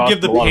 But it'd it would cost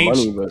give the a lot of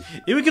paint. money,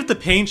 It would give the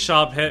paint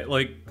shop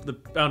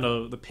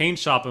the paint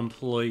shop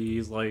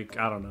employees like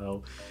I don't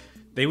know.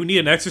 They would need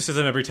an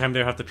exorcism every time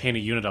they have to paint a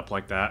unit up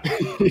like that.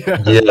 but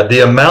yeah. Yeah,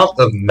 the amount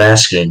of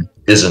masking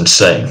is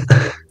insane.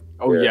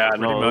 Oh yeah,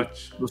 Pretty no.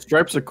 much. The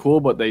stripes are cool,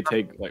 but they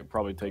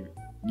probably take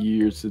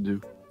years to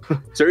do.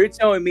 So you're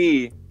telling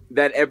me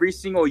that every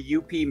single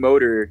UP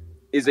motor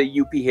is a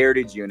UP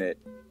Heritage unit,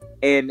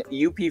 and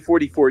UP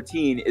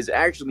 4014 is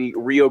actually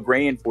Rio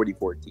Grande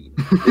 4014.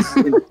 This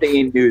is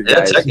insane news, Yeah,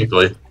 guys.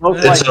 technically,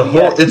 Most likely,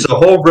 yes. it's a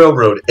whole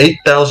railroad,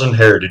 8,000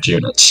 heritage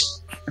units.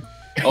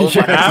 Oh my That will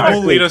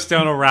exactly. lead us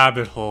down a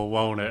rabbit hole,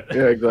 won't it?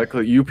 Yeah,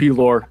 exactly. UP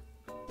lore.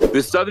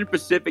 The Southern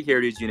Pacific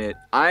Heritage unit.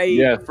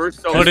 Yeah. First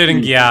saw Put it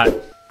in Gyat.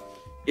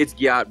 It's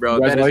Gyat, bro.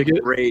 You guys That is like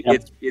it? great. Yeah.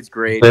 It's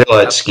great.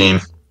 Daylight scheme,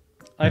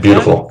 I've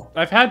beautiful.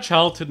 I've had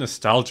childhood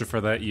nostalgia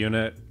for that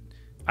unit.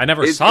 I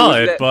never It saw was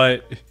it, that-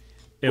 but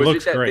it Was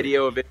looks that great.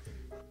 video of it?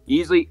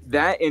 Easily,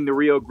 that and the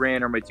Rio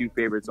Grande are my two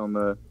favorites on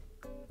the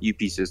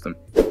UP system.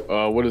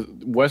 What is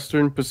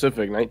Western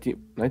Pacific?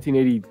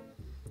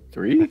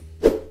 1983?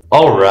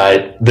 All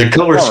right, the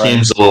color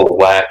scheme's a little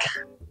whack.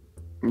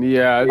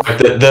 Yeah. Like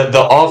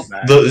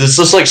it's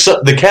just like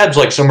the cab's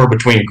like somewhere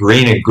between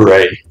green and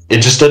gray.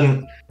 It just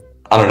doesn't.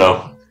 I don't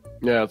know.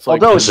 Yeah, it's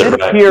like Although it Is that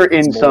did right? appear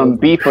in some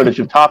B footage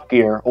of Top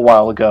Gear a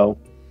while ago.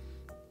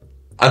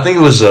 I think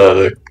it was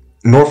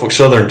Norfolk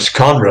Southern's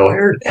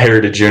Conrail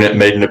Heritage Unit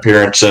made an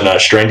appearance in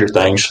Stranger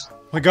Things.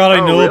 My God, I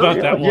Oh, know really? about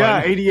that one.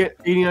 Yeah, 80,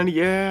 90,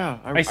 yeah.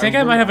 I think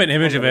I might have an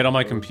image of it on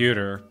my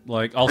computer.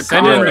 Like, I'll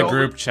send it in the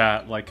group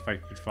chat, like, if I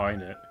could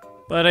find it.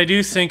 But I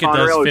do think it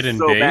does Conrail fit is in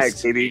so bad,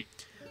 base. baby.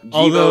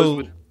 Although,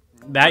 Givos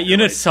that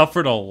unit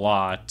suffered a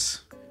lot.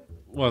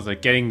 What was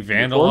it, getting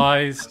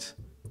vandalized?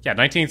 Yeah,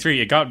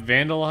 1903, it got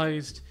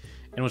vandalized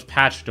and was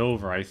patched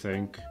over, I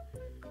think.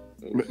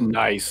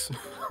 Nice.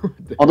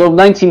 Although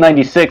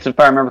 1996, if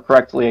I remember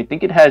correctly, I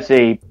think it has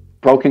a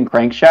broken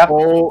crankshaft.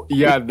 Oh,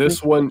 yeah,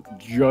 this one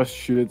just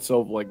shoot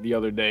itself like the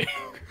other day.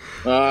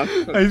 I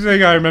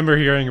think I remember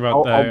hearing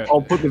about that.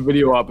 I'll put the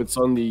video up. It's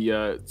on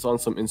it's on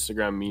some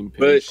Instagram meme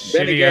But page.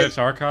 then Shitty again- Edits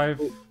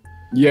Archive?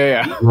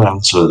 Yeah.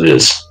 That's what it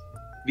is.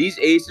 These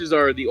aces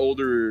are the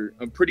older.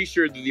 I'm pretty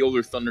sure they're the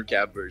older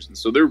Thundercat versions,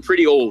 so they're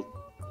pretty old.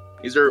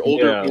 These are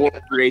older,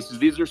 older aces.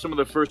 These are some of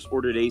the first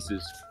ordered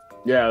aces.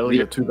 Yeah, like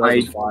The- the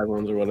 2005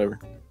 ones or whatever.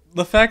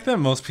 The fact that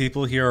most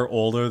people here are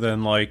older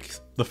than, like,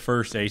 the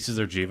first Aces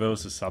or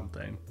Givos is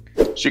something.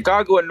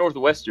 Chicago and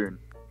Northwestern.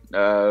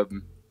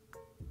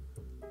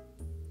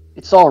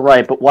 It's all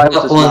right, but why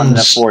was this not an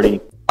Rutland's-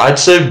 F40? I'd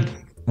say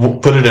we'll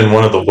put it in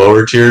one of the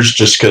lower tiers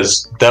just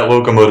because that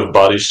locomotive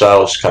body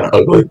style is kind of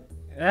ugly.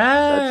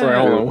 Sorry,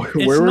 hold on.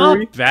 It's Where were not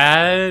we?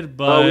 bad,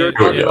 but we were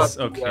talking it's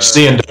about, okay.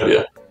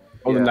 C&W.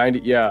 Oh, the Yeah. 90.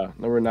 Yeah,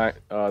 number 9.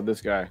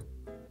 This guy.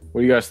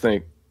 What do you guys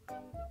think?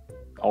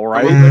 All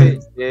right.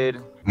 Mid.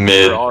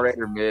 Mid. Or all right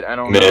or mid. I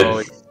don't Mid.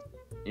 know.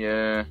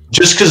 Yeah.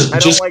 Just because I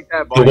don't like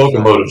that the body style.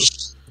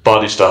 locomotive's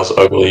body style's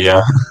ugly,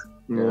 yeah.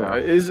 Yeah,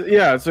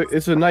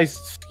 it's a nice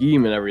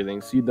scheme and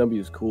everything. CW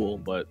is cool,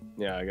 but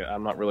yeah,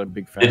 I'm not really a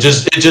big fan. It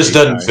just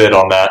doesn't fit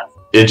on that.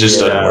 It just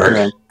doesn't Yeah.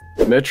 work.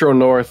 Okay. Metro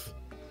North,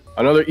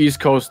 another East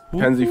Coast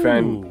Penzi Ooh.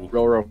 fan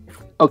railroad.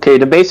 Okay,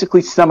 to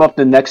basically sum up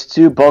the next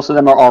two, both of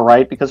them are all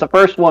right because the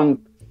first one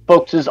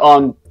focuses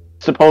on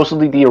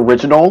supposedly the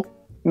original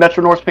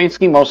Metro North paint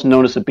scheme, also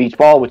known as the Beach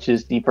Ball, which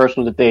is the first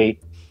one that they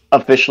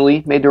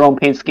officially made their own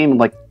paint scheme in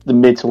like the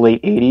mid to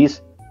late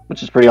 80s,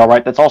 which is pretty all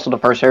right. That's also the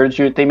first Heritage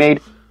unit they made.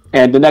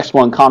 And the next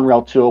one,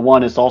 Conrail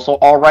 201, is also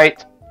all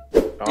right.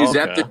 Is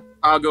that the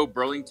Chicago,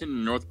 Burlington,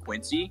 and North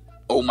Quincy?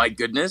 Oh my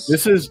goodness.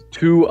 This is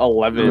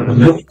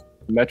 211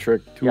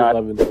 metric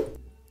 211.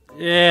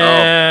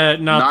 Yeah,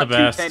 not the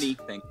best.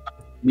 210 thing.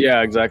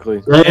 Yeah,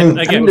 exactly. And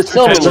again, the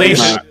silver at was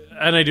least, nice.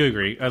 and I do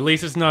agree. At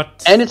least it's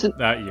not And it's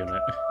that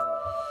unit.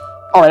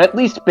 all right, at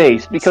least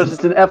base because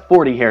it's an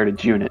F40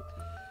 Heritage unit.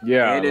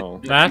 Yeah, I And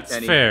know. That's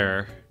 210.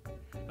 fair.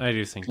 I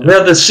do think that. Yeah,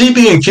 the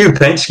CB&Q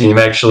paint scheme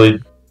actually,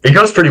 it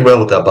goes pretty well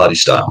with that body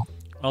style.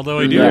 Although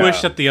I do Yeah.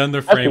 wish that the That's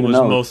underframe good was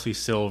to know. mostly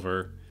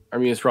silver. I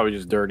mean, it's probably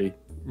just dirty.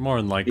 More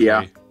than likely.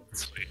 Yeah.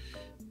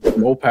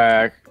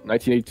 Mopac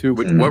 1982.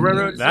 What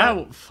railroad is that?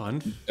 That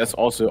fun. That's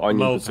also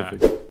Onion Mopac.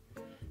 Pacific.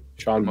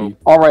 Sean B.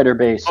 All right, or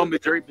base. Oh,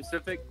 Missouri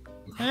Pacific.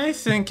 I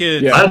think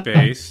it's Yeah.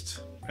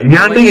 based.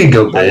 Yeah, I think it'd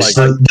go I base.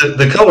 like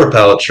The color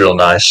palette's real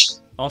nice.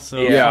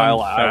 Also, Yeah, fun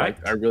I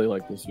fact, really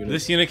like this unit.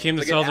 this unit came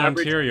to Like an Southern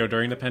average- Ontario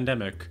during the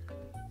pandemic.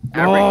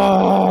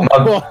 Oh,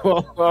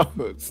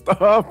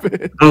 stop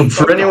it!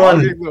 For anyone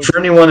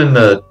in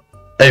the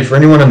Hey, for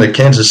anyone in the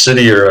Kansas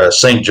City or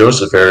St.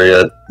 Joseph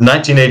area,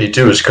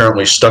 1982 is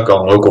currently stuck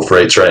on local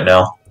freights right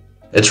now.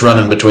 It's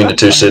running between the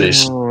two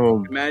cities.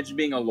 Imagine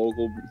being a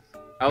local.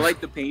 I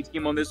like the paint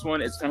scheme on this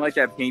one. It's kind of like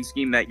that paint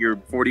scheme that your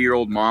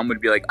 40-year-old mom would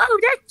be like, "Oh,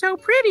 that's so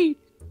pretty."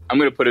 I'm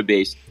gonna put a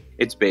base.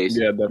 It's base.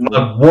 Yeah, definitely.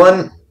 My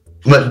one,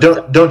 but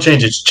don't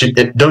change its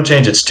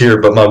tier.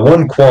 But my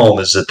one qualm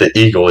is that the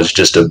eagle is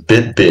just a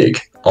bit big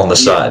on the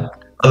side.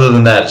 Other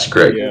than that, it's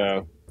great.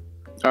 Yeah.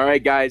 All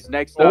right, guys.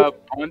 Next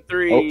up on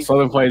 3. Oh,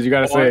 Southern Plains. You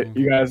gotta say it.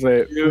 You gotta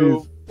say it.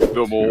 Please.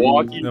 The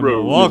Milwaukee The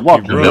Road.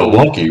 Milwaukee Road. The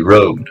Milwaukee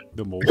Road.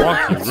 The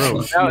Milwaukee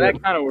Road. No,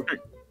 that kind of worked.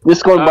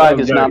 This going back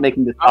is not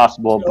making this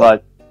possible,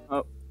 but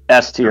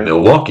S tier.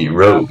 Milwaukee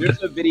Road.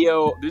 There's a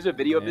video. There's a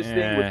video of this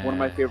thing with one of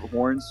my favorite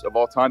horns of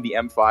all time, the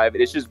M5.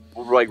 It's just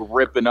like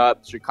ripping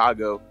up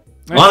Chicago.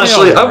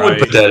 Honestly, I would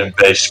put that in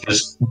base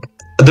because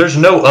there's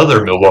no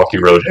other Milwaukee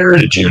Road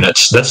heritage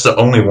units. That's the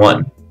only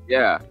one.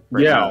 Yeah.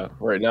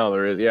 Right now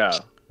there is. Yeah.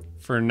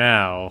 For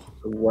now.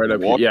 Right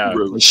up. Milwaukee Yeah.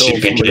 Road. Until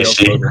somebody else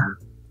JC. goes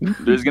in.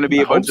 There's gonna be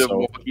I a bunch hope of so.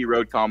 Milwaukee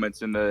Road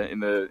comments in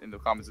the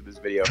comments of this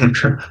video.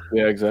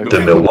 Yeah, exactly.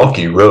 The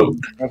Milwaukee Road.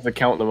 I have to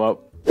count them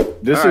up.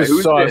 This All right, is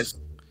who's sus. this?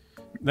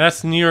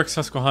 That's New York,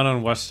 Susquehanna,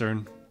 and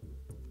Western.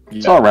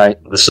 It's all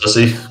right. The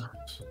Sussy.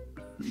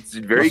 It's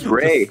very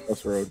gray.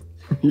 Sus road.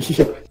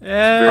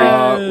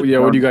 Yeah, Yeah.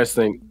 What do you guys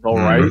think? All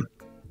right.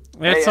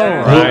 it's Hey,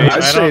 alright. I'd I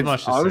say don't have it's much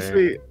to say.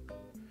 honestly.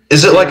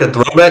 Is it like a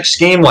throwback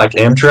scheme like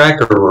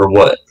Amtrak or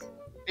what?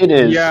 It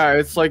is. Yeah,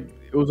 it's like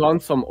it was on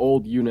some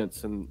old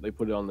units and they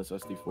put it on this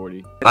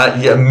SD40.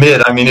 Yeah,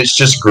 mid. I mean, it's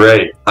just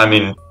great. I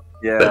mean,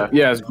 Yeah,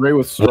 Yeah, it's gray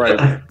with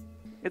stripe.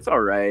 it's all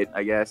right,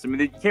 I guess. I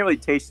mean, you can't really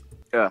taste.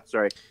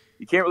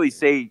 You can't really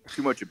say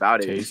too much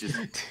about it. It's just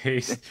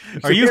Taste.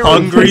 Are you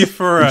hungry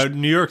for a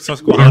New York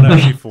Susquehanna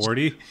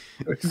FC40?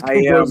 I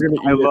am.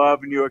 I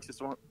love New York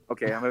System.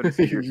 Okay, I'm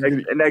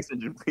gonna next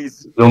engine,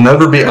 please. you'll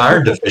never be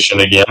iron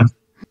deficient again.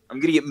 I'm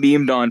gonna get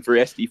memed on for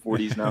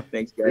SD40s now.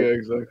 Thanks, Yeah,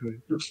 guys. exactly.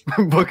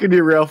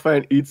 Buccaneer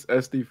Railfan eats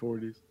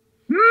SD40s.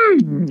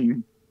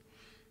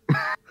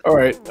 All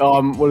right.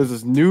 What is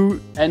this new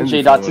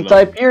NJ dot. Since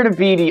I appear to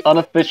be the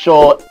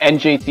unofficial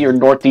NJT or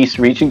Northeast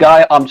region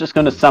guy, I'm just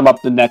going to sum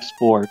up the next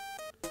 4.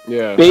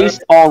 Yeah.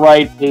 Based,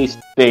 alright,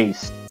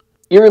 based.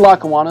 Erie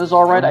Lackawanna is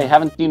alright. I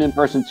haven't seen in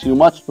person too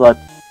much, but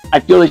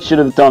I feel they should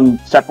have done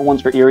separate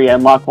ones for Erie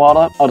and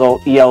Lackawanna, although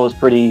EL is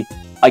pretty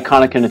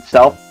iconic in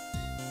itself.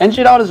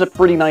 NJ dot is a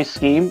pretty nice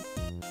scheme.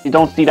 You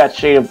don't see that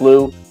shade of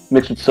blue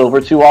mixed with silver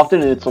too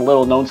often, and it's a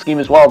little known scheme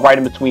as well, right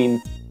in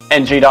between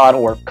NJ dot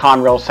or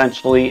Conrail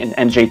essentially and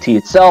NJT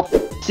itself.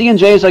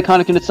 CNJ is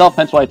iconic in itself,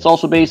 hence why it's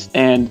also based,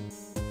 and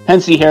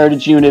Pennsy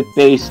Heritage Unit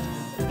based,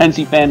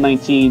 Pennsy Fan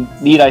 19,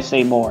 need I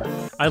say more?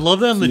 I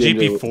love that in the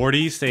CNJ.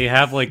 GP40s, they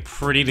have like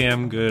pretty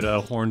damn good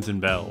horns and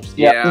bells.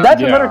 Yeah, Yeah.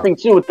 that's Yeah. another thing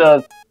too with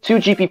the 2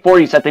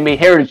 GP40s that they made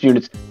Heritage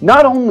Units.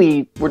 Not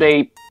only were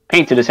they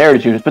painted as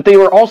Heritage Units, but they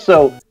were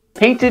also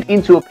painted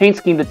into a paint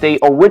scheme that they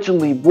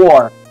originally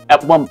wore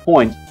at one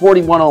point.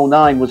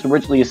 4109 was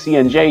originally a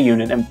CNJ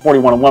unit, and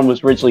 4101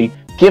 was originally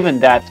given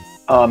that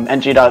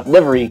NJ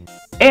livery,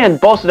 and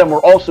both of them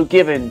were also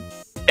given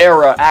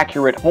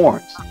era-accurate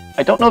horns.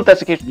 I don't know if that's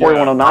the case for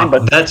 4109,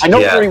 but I know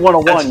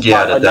 4101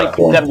 got a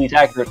 1970s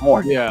accurate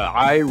horn. Yeah,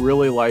 I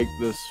really like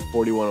this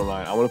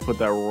 4109. I'm gonna put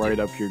that right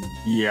up here.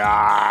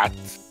 Yeah.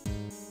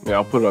 Yeah,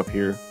 I'll put it up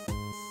here.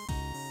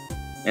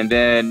 And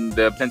then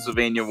the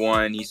Pennsylvania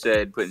one, he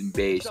said put in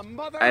base.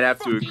 I'd have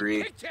to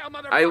agree.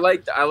 I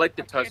like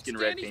the Tuscan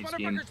red paint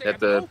scheme that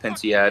the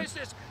Pennsy had.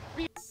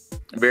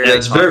 Very Yeah,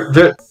 it's iconic.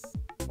 very.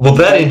 Well,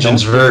 that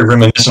engine's very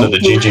reminiscent of the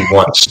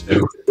GG1s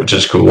too, which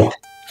is cool.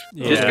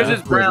 Just because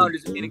it's brown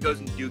doesn't mean it goes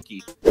in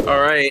Dookie. All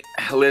right,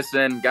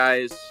 listen,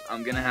 guys,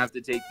 I'm gonna have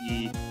to take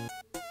the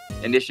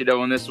initiative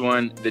on this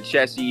one. The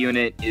chassis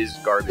unit is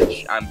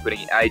garbage.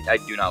 I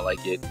do not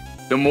like it.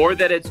 The more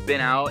that it's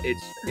been out,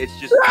 it's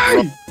just.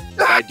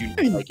 I do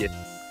not like it.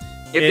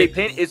 If they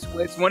paint, it's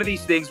one of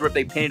these things where if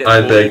they paint it,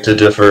 I beg to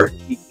differ.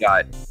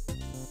 God.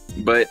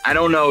 But I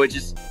don't know. It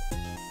just.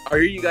 I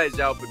hear you guys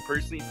out, but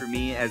personally, for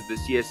me as the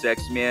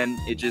CSX man,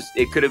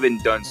 it could have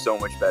been done so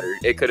much better.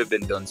 It could have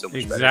been done so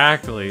much better.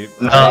 Exactly.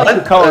 I like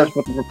the colors,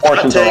 but the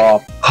proportions are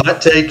off.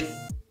 Hot take.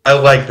 I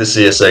like the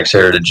CSX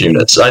heritage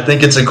units. I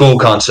think it's a cool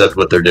concept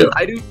what they're doing.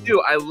 I do too.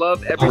 I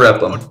love every Rep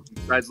them.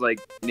 besides like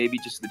maybe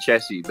just the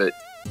chassis, but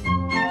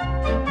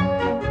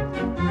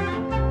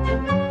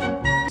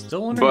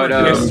Still wondering But,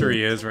 what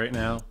history is right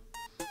now.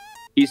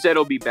 he said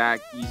he'll be back.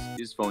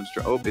 His phone's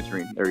oh, it's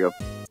ringing. There we go. It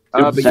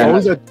But was yeah,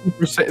 always at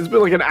 2%. It's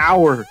been like an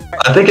hour.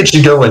 I think it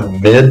should go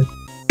in mid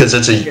because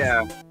it's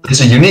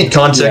a unique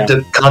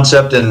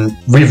concept, and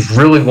we've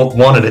really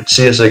wanted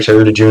CSX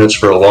heritage units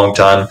for a long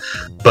time,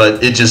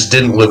 but it just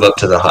didn't live up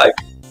to the hype.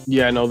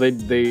 Yeah, no,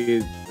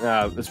 they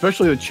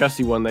especially the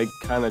chassis one, they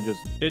kind of just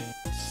It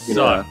you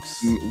know,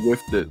 sucks.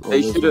 whiffed it.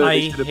 They should've-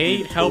 I should've hate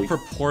painted how fully.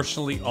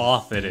 proportionally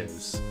off it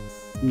is.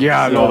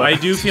 Yeah, So no, I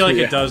do feel like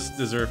yeah. it does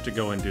deserve to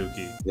go in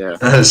Dookie. yeah.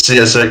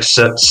 CSX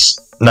sets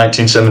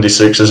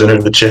 1976 has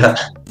entered the chat.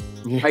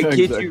 Yeah, I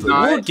kid you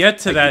not. We'll get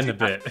to that in a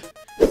bit.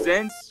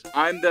 Since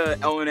I'm the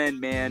LNN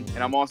man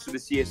and I'm also the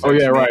CSX Oh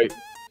yeah, man, right.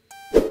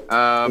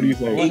 What do you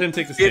think? Let him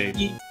take the stage.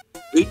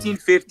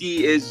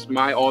 1850 is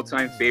my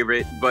all-time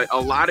favorite, but a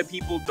lot of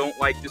people don't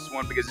like this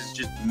one because it's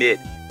just mid.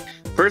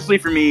 Personally,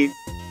 for me,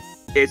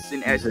 it's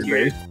an S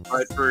tier.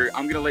 But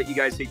I'm gonna let you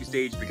guys take the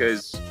stage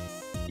because,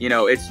 you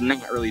know, it's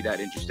not really that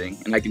interesting,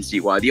 and I can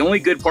see why. The only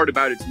good part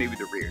about it is maybe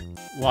the rear.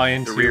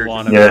 YN2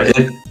 one. Yeah,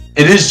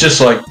 it is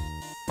just like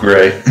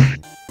gray.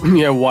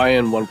 Yeah,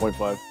 YN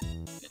 1.5.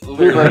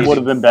 It would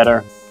have been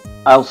better.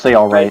 I'll say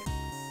all right.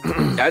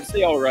 I'd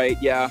say all right.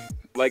 Yeah,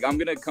 like I'm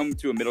gonna come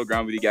to a middle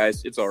ground with you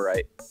guys. It's all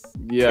right.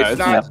 Yeah, it's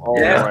not all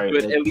best, right.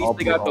 but at least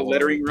they got the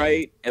lettering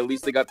right. At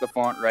least they got the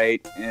font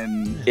right,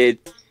 and it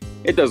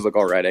does look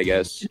all right, I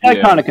guess. It's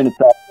iconic in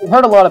itself. I've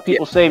heard a lot of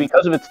people say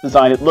because of its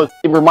design, it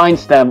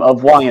reminds them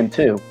of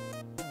YN2.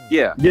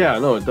 Yeah. Yeah,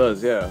 no, it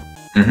does. Yeah.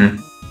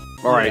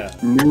 Mm-hmm. All right,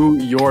 New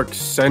York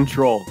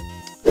Central.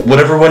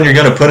 Whatever one you're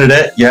gonna put it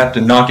at, you have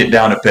to knock it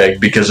down a peg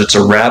because it's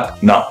a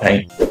wrap, not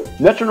paint.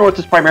 Metro North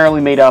is primarily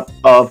made up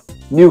of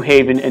New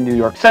Haven and New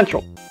York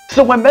Central.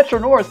 So when Metro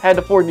North had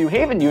the 4 New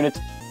Haven units,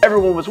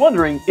 everyone was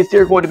wondering, is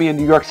there going to be a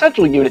New York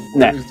Central unit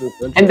next?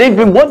 And they've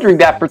been wondering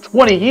that for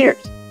 20 years.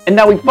 And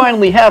now we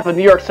finally have a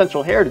New York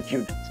Central Heritage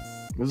unit.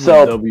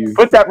 So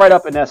put that right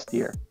up in S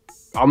tier.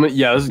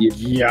 Yeah, this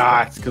is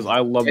yachts because I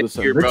love this.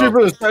 Richard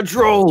for the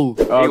Central.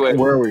 Anyway.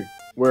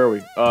 Where are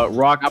we?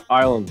 Rock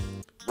Island.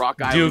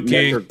 Rock Island.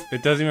 Dookie.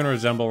 It doesn't even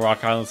resemble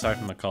Rock Island aside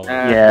from the color.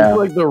 Yeah. It's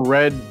like the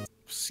red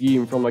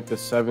scheme from like the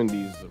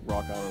 70s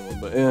Rock Island,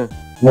 but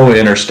Well,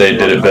 Interstate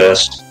did it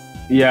best.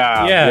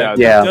 Yeah. It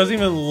doesn't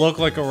even look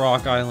like a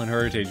Rock Island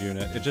Heritage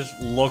unit. It just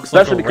looks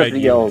Especially like a because red of the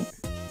yellow. unit.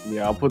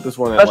 Yeah, I'll put this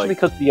one at Especially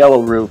because of the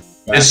yellow roof.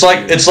 It's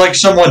like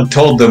someone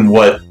told them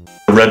what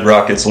the Red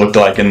Rockets looked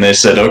like, and they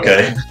said,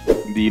 "Okay."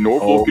 The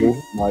Norfolk.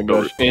 Oh my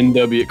gosh,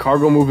 NW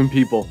cargo moving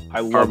people.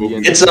 I love the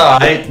NW. It's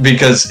alright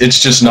because it's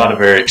just not a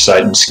very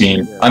exciting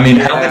scheme. I mean,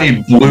 how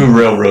many blue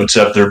railroads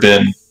have there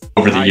been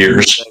over the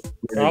years?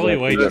 Probably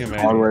way too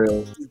many. On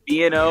rails.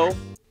 B&O.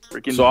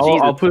 Freaking So I'll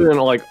Jesus. put it in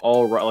like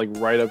all right, like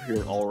right up here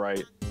in all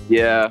right.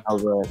 Yeah.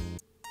 How's that?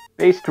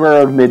 Based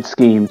railroad mid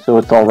scheme, so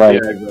it's all right.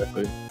 Yeah,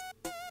 exactly.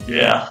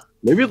 Yeah.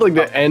 Maybe it's like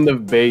the end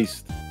of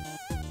based.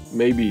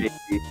 Maybe.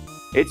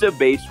 It's a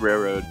base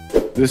railroad.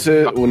 This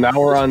is now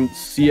we're on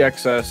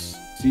CXS,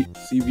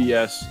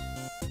 CVS,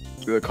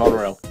 the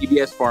Conrail.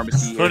 CBS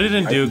Pharmacy. Put it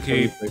in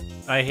Dookie.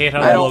 I hate how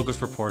I the don't- logo's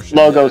proportioned.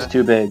 Logo's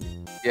too big.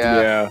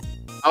 Yeah.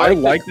 I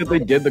like that they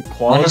did the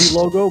quality Honest-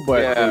 logo,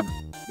 but Yeah.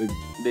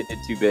 They did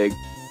too big.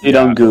 You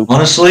don't goop.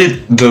 Honestly,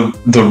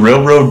 the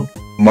railroad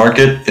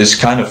market is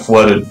kind of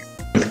flooded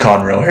with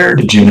Conrail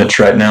heritage units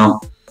right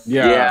now.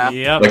 yeah.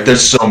 Yep. Like,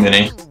 there's so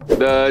many.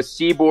 The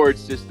Seaboard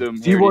system.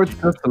 Seaboard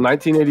System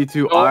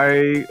 1982. Oh.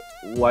 I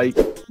like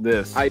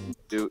this. I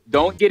do.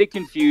 Don't get it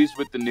confused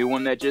with the new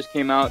one that just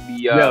came out.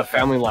 The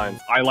family lines.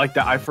 I like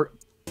that. I forgot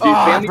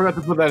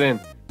to put that in.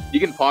 You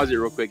can pause it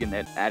real quick and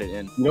then add it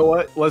in. You know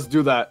what? Let's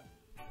do that.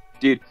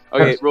 Dude,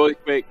 okay, really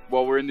quick,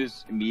 while we're in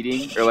this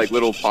meeting, or like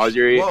little pause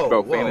area,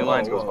 bro, family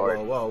lines goes hard.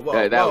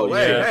 Yeah, that was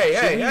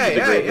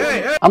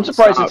Hey, I'm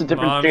surprised Stop, it's a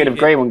different Mommy. shade of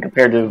gray when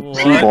compared to What?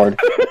 Seaboard.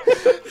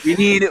 We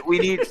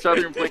need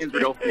Southern Plains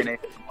Railfan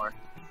ASMR.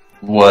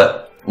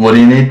 What? What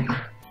do you need?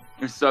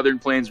 Southern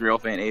Plains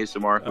Railfan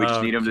ASMR. We just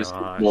Oh, need them to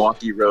gosh.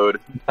 Milwaukee Road.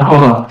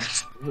 Oh,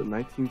 Was it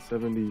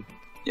 1970?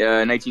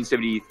 Yeah,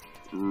 1970.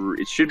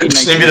 It should be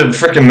just need me to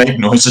freaking make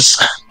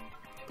noises.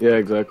 Yeah,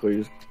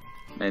 exactly.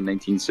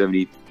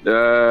 1970.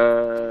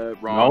 Wrong.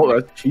 No,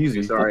 that's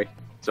cheesy. Sorry.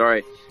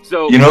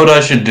 So You know what I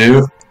should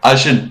do? I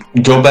should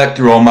go back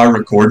through all my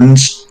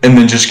recordings and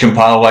then just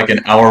compile like an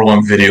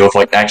hour-long video of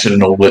like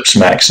accidental lip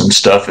smacks and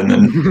stuff, and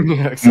then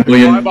Yeah, exactly.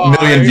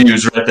 million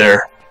views right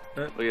there.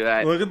 look at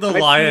that. Look at the I've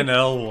seen-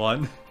 Lionel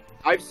one.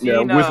 I've seen.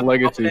 Yeah, with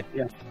Legacy.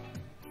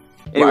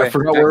 Anyway, I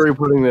forgot where we were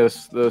putting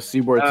this. The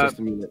Seaboard Uh,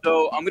 System unit.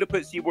 So I'm gonna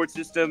put Seaboard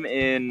System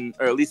in,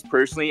 or at least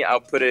personally,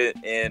 I'll put it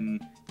in.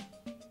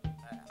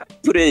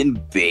 Put it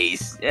in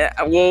base. Yeah,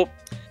 well,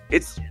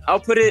 I'll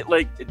put it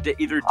like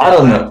either I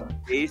don't know.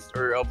 base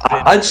or I'll put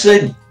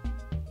it.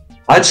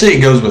 I'd say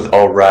it goes with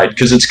all right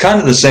because it's kind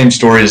of the same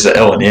story as the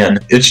L and N.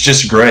 It's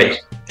just gray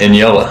and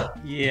yellow.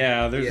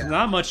 Yeah, there's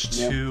not much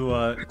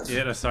to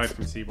it aside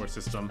from Seaboard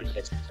System.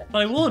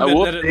 But I will I admit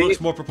will that it say- looks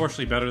more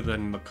proportionally better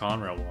than the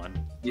Conrail one.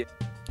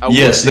 I will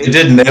Yes, say- they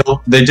did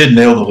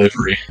nail the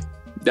livery.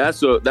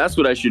 That's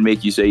what I should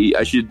make you say.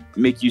 I should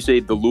make you say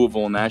the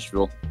Louisville and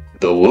Nashville.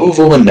 The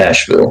Louisville and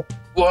Nashville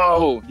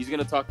Whoa, he's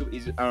gonna talk.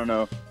 I don't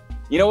know.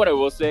 You know what I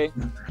will say?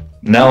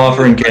 now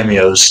offering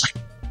cameos.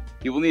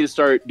 People need to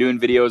start doing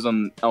videos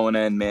on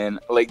LNN, man.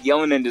 Like the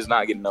LNN does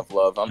not get enough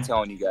love. I'm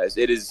telling you guys,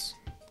 it's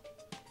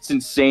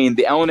insane.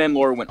 The LNN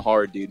lore went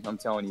hard, dude. I'm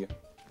telling you.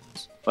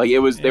 Like they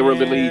were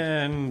literally.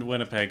 And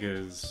Winnipeg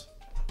is.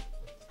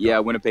 Yeah,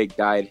 Winnipeg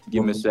died.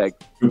 Give him a sec.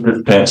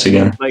 Pants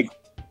again. Like,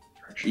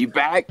 you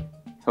back?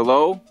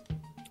 Hello?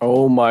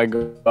 Oh my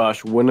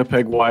gosh,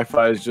 Winnipeg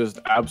Wi-Fi is just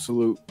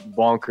absolute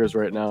bonkers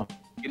right now.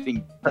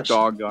 Getting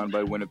dogged on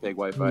by Winnipeg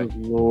Wi-Fi. Good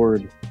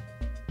Lord.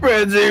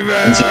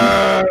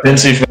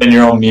 Fancy fan,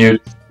 you're on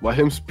mute. Let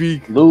him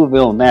speak.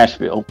 Louisville,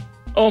 Nashville.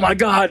 Oh my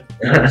God!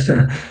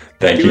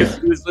 Thank He you.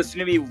 was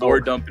listening to me lore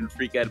dump and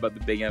freak out about the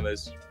big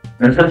Emmas.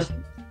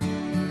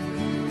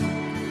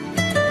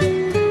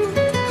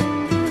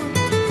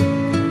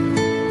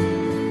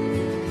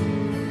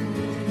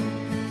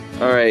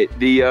 All right,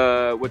 the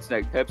what's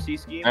next? Pepsi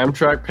scheme.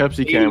 Amtrak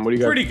Pepsi can. What do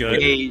you got? Pretty good.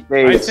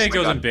 Base. I'd say it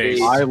goes in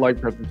base. I like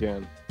Pepsi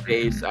can.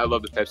 Base. I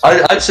love the Pepsi.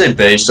 I'd say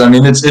based. I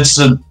mean, it's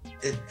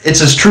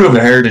as true of a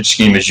heritage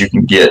scheme as you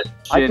can get.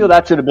 I feel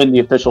that should have been the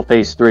official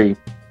Phase 3.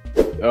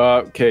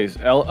 Case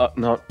L.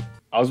 No,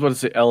 I was about to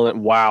say L.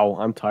 Wow,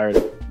 I'm tired.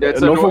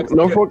 That's Norfolk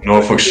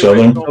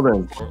Southern.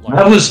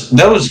 That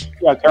was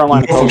Yeah,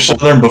 Carolina. Norfolk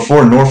Southern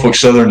before Norfolk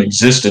Southern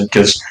existed,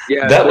 because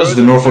that was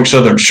the Norfolk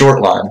Southern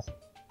short line.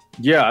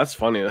 Yeah, that's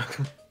funny.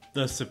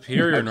 The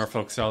superior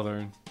Norfolk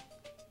Southern.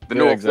 The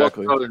Yeah, Norfolk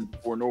exactly. Southern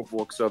or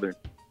Norfolk Southern.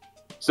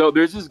 So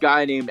there's this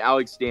guy named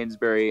Alex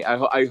Stansberry.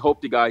 I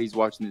hope to God he's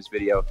watching this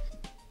video.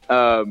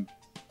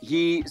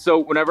 So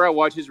whenever I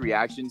watch his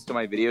reactions to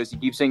my videos, he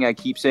keeps saying I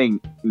keep saying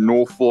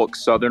Norfolk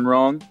Southern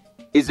wrong.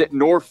 Is it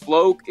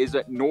Norfolk? Is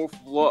it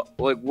Norfolk?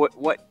 Like what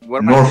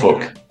am I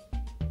Norfolk. saying?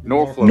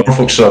 Norfolk.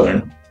 Norfolk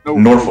Southern.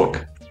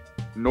 Norfolk.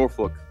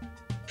 Norfolk.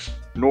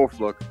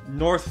 Norfolk.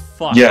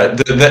 Yeah,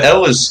 the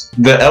L is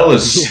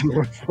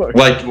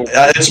like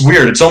it's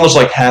weird. It's almost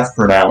like half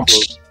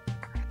pronounced.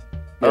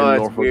 Oh, that's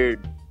Norfolk. weird.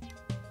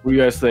 What do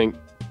you guys think?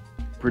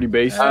 Pretty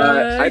base?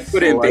 I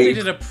put in They base.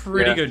 did a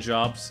pretty Yeah. good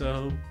job.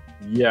 So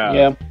Yeah.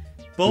 Yeah.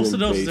 both of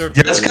those Base. are.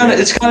 Yeah, it's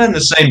kind of in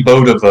the same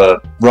boat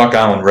of Rock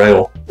Island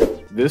Rail.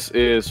 This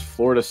is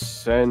Florida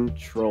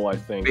Central, I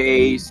think.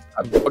 Base.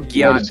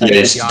 Yeah.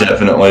 Yes,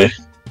 definitely.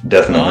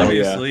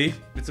 Obviously,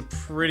 it's a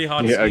pretty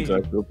hot Yeah, scheme.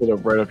 exactly. We'll put it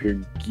right up here.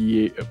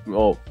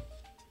 Oh,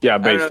 yeah, I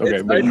don't base. know, Okay,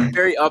 it's base.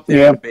 very up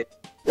there.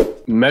 Yeah.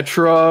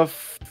 Metra,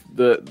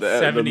 the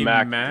 70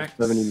 Max. Max.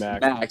 70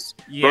 Max. Max.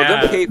 Yeah.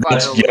 Bro, them K5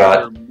 That's are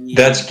yacht. mean.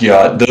 That's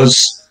yacht.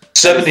 Those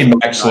 70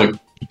 Max look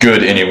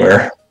good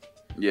anywhere.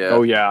 Yeah.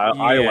 Oh yeah,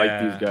 I like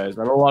Yeah. these guys.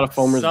 I know a lot of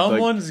foamers.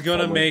 Someone's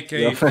gonna make a.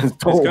 Yeah, fans Is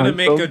don't gonna like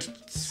make them.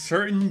 a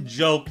certain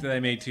joke that I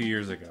made 2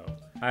 years ago.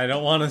 I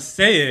don't want to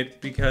say it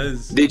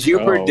because Did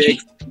you Oh.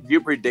 predict? Did you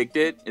predict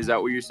it? Is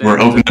that what you're saying? We're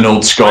opening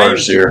old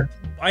scars here.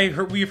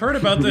 we've heard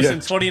about this Yeah. in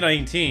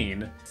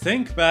 2019.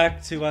 Think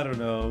back to, I don't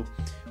know,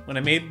 when I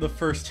made the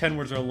first 10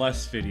 words or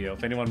less video,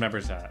 if anyone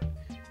remembers that.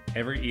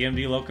 Every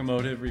EMD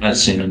locomotive I've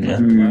seen it,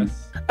 yeah.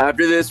 less.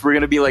 After this, we're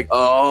gonna be like,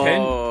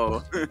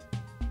 oh.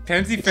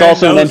 Pansy It's fan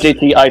also an knows-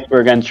 MJT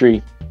iceberg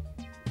entry.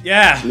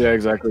 Yeah. Yeah,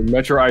 exactly.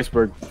 Metro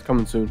Iceberg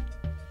coming soon.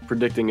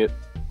 Predicting it.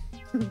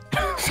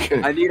 Just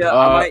kidding. I need a. Uh,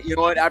 I might, you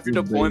know what? After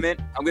base. deployment,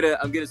 I'm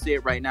gonna say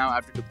it right now.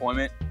 After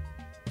deployment,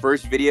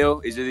 first video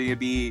is either gonna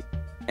be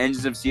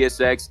engines of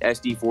CSX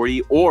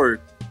SD40 or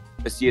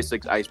a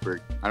CSX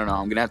Iceberg. I don't know.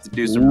 I'm gonna have to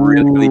do some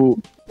really. Ooh,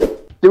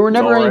 There were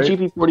never any Alright.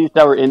 GP40s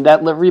that were in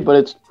that livery, but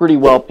it's pretty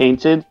well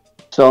painted.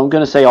 So I'm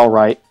going to say all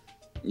right.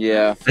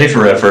 Yeah. Pay for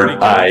Pretty effort.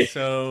 good. Aye.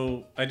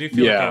 So I do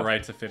feel Yeah. like all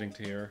right's a fitting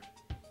tier.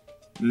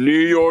 New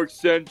York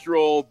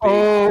Central.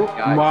 Oh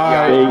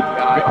my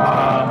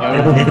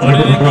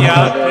Putting in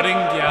yacht, putting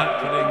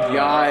yacht.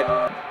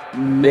 God.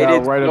 They Yeah,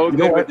 did right so up. You good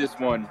know with what? this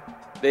one.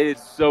 They did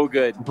so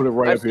good. Put it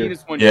right I've up seen here.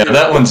 this one. Yeah, too.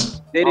 that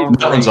one's They did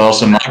great.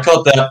 awesome.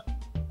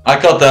 I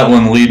caught that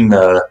one leading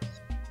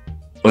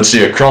let's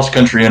see, a cross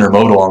country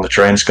intermodal on the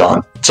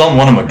Transcon. It's on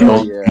one of my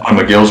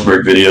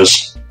Galesburg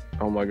videos.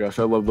 Oh my gosh,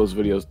 I love those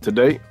videos.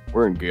 Today,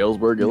 we're in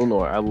Galesburg,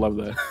 Illinois. I love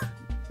that.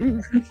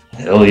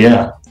 Hell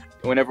yeah.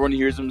 When everyone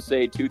hears them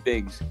say two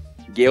things,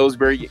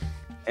 Galesburg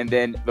and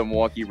then the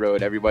Milwaukee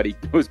Road, everybody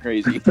goes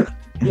crazy.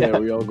 Yeah,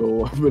 we all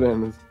go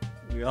bananas.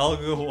 We all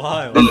go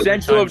wild. The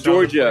central of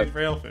Georgia.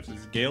 Railfish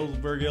is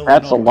Galesburg, Illinois.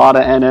 That's a lot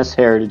of NS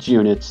heritage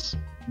units.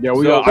 Yeah,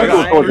 we So, got. I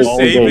got guys, all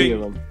saving- three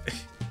of them.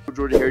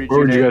 Georgia Heritage Where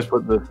would you Unit. guys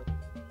put this?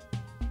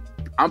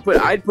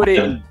 I'd put it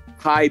in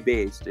high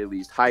based, at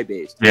least high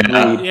based.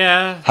 Yeah.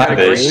 Yeah. High Great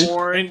base.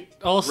 horn. And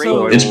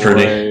also, Great It's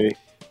pretty. Way.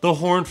 the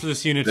horn for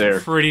this unit's There.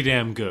 pretty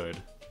damn good.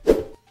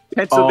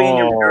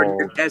 Pennsylvania Oh.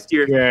 S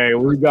tier. Okay,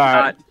 we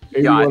got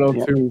Yacht.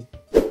 8102.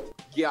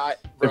 Yacht.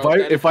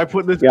 If I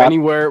put this Yeah.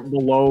 anywhere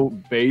below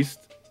based,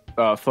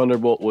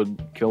 Thunderbolt would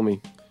kill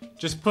me.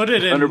 Just put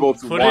it in.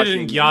 Thunderbolt's Put it in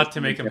watching. yacht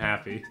to make him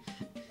happy.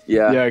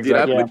 Yeah, Yeah,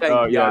 exactly. Dude, I put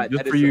that Yeah, yacht.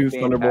 just That for is a you,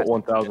 Thunderbolt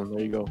fantastic 1000.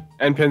 There you go.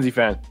 And Penzi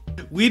fan.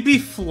 We'd be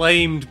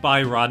flamed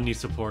by Rodney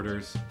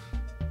supporters.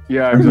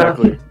 Yeah,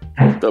 exactly.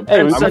 The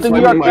Hey, we I'm put the blaming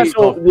New York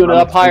myself. Central unit I'm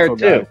a up higher,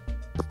 Central too.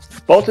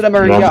 Both of them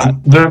are in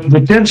yacht.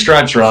 The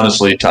pinstripes are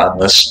honestly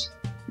timeless.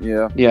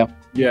 Yeah. Yeah.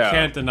 Yeah.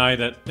 Can't deny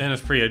that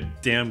Dennis Pre a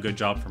damn good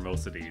job for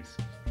most of these.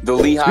 The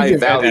Lehigh Speaking of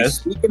Valley. NS.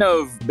 Speaking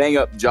of bang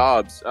up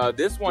jobs,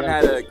 this one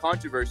Yeah. had a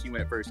controversy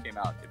when it first came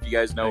out. If you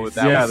guys know what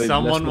that Yeah, was. they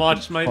Someone messed with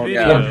watched the my phone.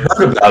 video. I've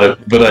heard about it,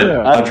 but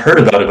Yeah. I've heard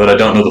about it, but I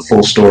don't know the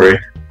full story.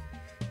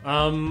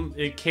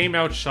 It came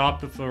out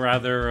shot with a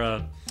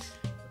rather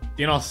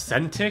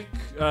inauthentic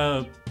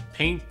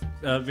paint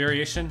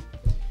variation.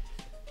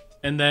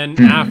 And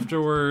then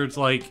afterwards,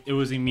 like, it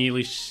was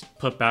immediately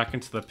put back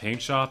into the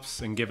paint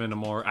shops and given a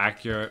more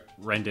accurate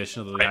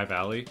rendition of the Lehigh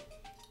Valley.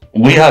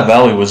 Lehigh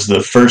Valley was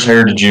the first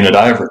Heritage unit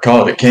I ever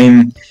caught. It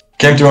came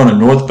through on a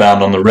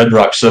northbound on the Red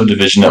Rock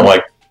subdivision at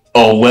like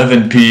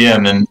 11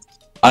 p.m. and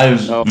I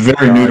was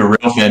very new to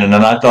Railfan, and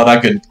then I thought I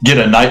could get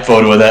a night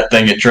photo of that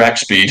thing at track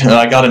speed, and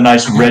I got a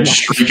nice red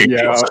streak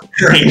across the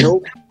screen.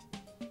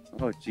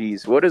 Oh,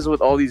 jeez. What is with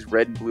all these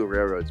red and blue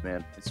railroads,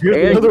 man? It's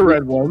Another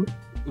red one.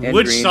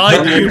 Which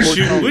side do you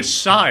choose? Which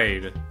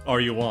side are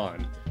you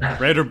on?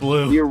 Red or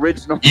blue? The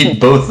original. Eat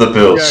both the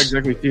pills. Yeah,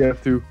 exactly.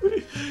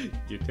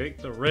 TF2. You take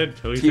the red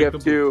pill. You take the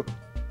blue. TF2.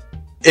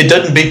 It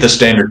doesn't beat the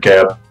standard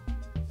cab.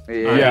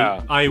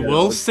 Yeah. I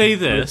will say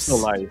this.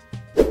 It's nice.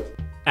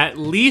 At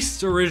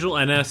least original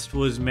NS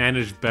was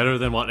managed better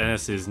than what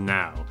NS is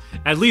now.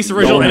 At least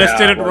original NS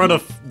didn't run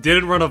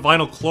a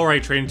vinyl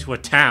chloride train into a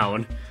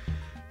town.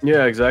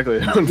 Yeah, exactly.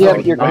 Yeah,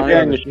 but you're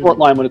comparing the short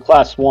line with a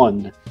class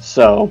 1,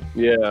 so...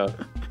 Yeah.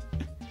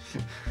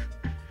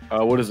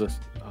 What is this?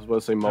 I was about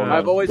to say Mona.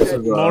 I've always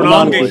said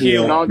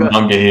Monongahela.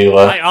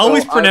 Monongahela. I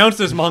always pronounce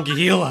this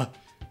Monongahela.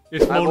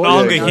 It's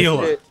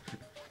Monongahela.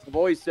 I've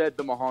always said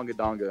the Mahonga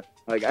Donga.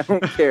 Like, I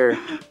don't care.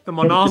 The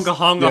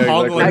Monongahonga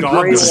That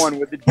gray one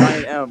with the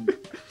giant M.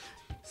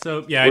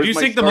 So, yeah, I do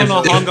think the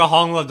Monongahonga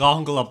Hongla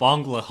Gongla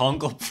Bongla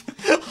Hongla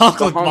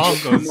Hongla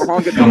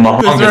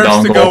Bongos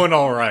deserves to go in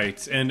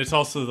alright. And it's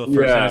also the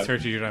first NS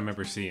Heritage unit I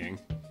remember seeing.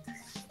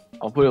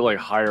 I'll put it like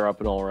higher up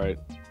and alright.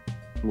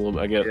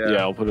 I guess,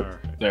 I'll put it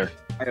there.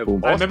 I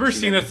remember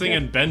seeing that thing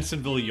in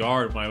Bensonville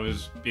Yard when I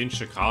was in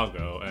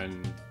Chicago,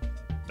 and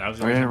that was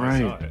the only time I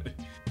saw it.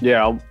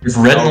 Yeah. If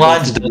red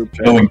lines doesn't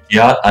go in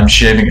yacht, I'm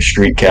shaving a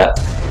street cat.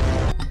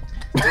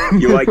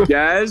 You like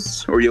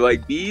jazz or you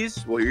like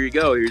bees? Well, here you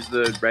go. Here's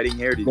the Reading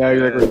Heritage. Yeah,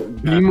 exactly.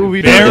 B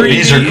movie.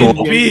 Bees are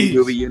cool. Bees.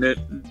 Movie unit.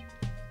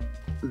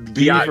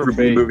 B for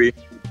base. Movie.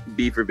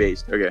 B for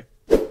base. Okay.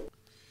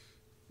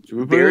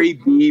 Barry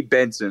B.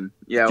 Benson.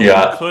 Yeah.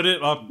 Yeah. Put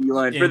it up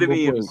for the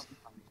memes.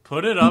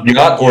 Put it up.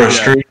 Yacht or a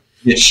street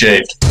get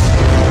shaved.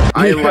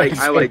 I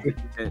like it.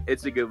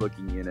 It's a good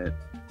looking unit.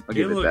 I'll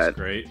give it that.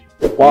 Great.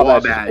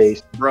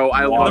 Wabash. Bro,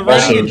 I love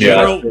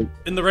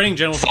in the Reading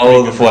General.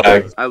 Follow the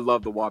flag. I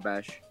love the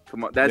Wabash.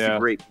 Come on, that's a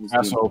great piece.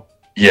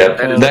 Yeah,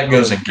 that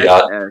goes in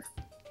yacht.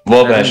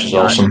 Wabash is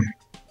awesome.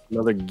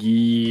 Another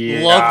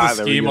gear. Love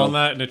the scheme on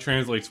that, and it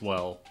translates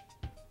well.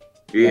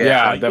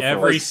 Yeah, like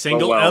every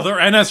single other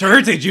NS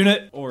Heritage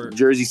unit or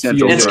Jersey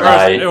Central. It's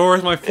right. Or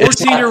my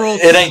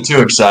 14-year-old. It ain't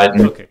too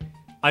exciting. Okay,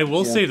 I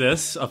will say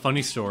this: a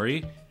funny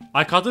story.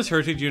 I caught this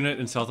Heritage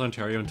unit in South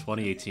Ontario in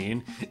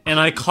 2018, and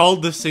I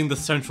called this thing the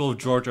Central of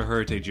Georgia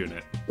Heritage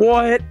unit.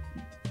 What?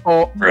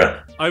 Oh,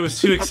 I was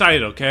too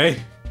excited.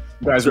 Okay,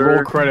 guys,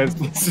 roll credits.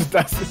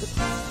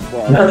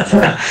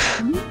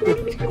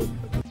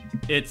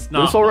 It's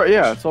not. It's all right.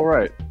 Yeah, it's all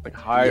right. Like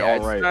high, all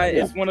right.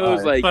 It's one of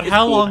those like. But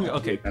how long?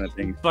 Okay, kind of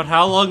thing. But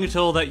how long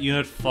until that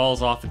unit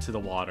falls off into the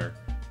water?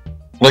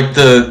 Like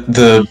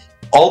the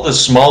all the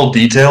small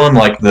detailing,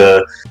 like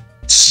the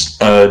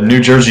New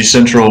Jersey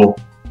Central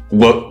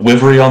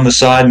livery on the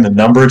side and the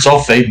number, it's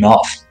all fading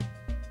off.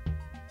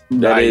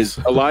 That is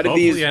a lot of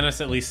these. Hopefully,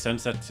 NS at least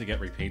sends that to get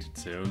repainted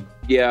soon.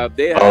 Yeah,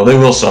 they. Oh, they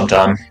will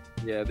sometime.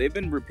 Yeah, they've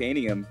been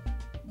repainting them,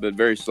 but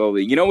very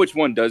slowly. You know which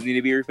one does need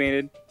to be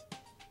repainted?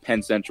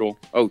 Penn Central.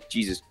 Oh,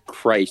 Jesus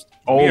Christ!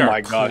 Oh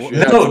my gosh!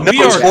 No,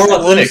 it's more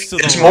authentic.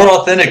 It's more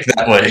authentic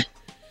that way.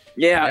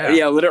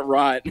 Yeah. Let it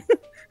rot.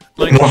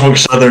 Like, Norfolk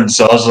Southern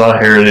Sawsaw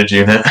Heritage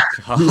Unit.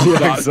 I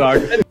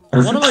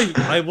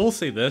will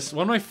say this.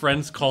 One of my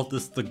friends called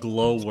this the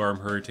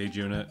glowworm Heritage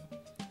unit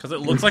because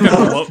it looks like a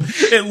glow.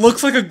 It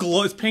looks like a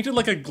glow. It's painted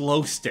like a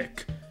glow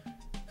stick.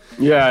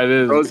 Yeah, it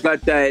is. Bro's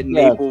got that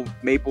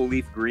maple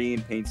leaf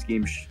green paint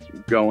scheme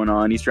going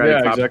on. He's trying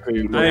to top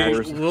exactly. I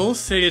will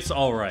say it's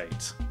all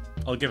right.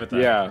 I'll give it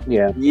that.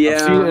 Yeah. I've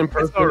seen it in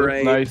person. All right.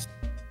 It's nice.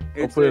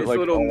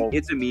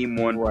 It's a meme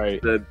one.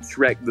 Right. The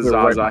Shrek, the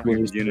Zaza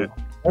unit.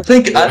 I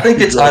think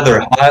it's either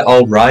high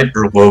all right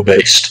or low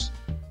based.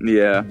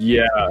 Yeah.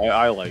 Yeah,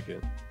 I like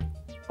it.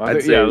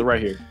 I'd say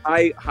right here.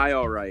 High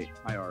all right.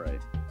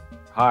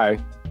 High.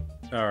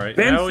 All right.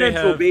 Ben now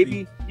Central,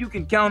 baby. You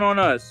can count on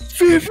us.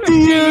 50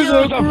 years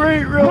of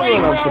great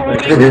railroad.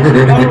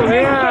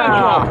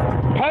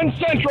 Penn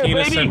Central,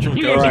 Penis Central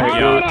goes in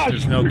yacht.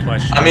 There's no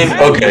question. I mean,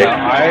 okay.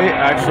 I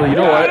actually, you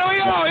know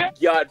what?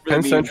 Yacht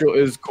Penn Central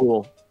is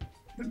cool.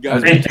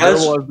 As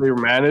terrible as they were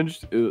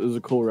managed, it was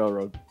a cool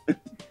railroad.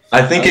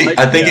 I think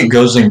it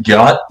goes in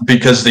yacht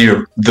because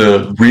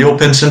the real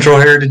Penn Central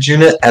Heritage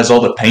unit has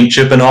all the paint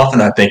chipping off,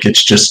 and I think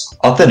it's just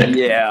authentic.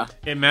 Yeah,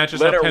 it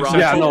matches how Penn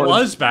Central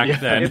was back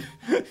then.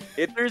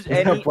 If there's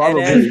any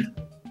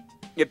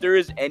if there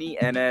is any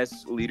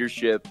NS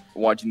leadership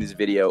watching this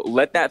video,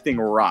 let that thing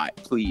rot,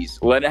 please.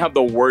 Let it have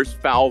the worst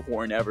foul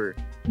horn ever.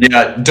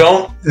 Yeah,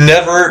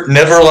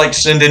 never like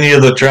send any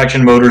of the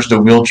traction motors to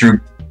wheel true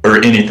or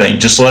anything.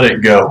 Just let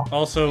it go.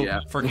 Also,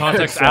 Yeah. for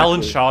context, Exactly.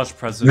 Alan Shaw's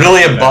president.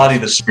 Really embody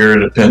the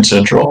spirit of Penn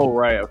Central. Oh,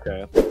 right,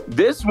 okay.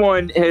 This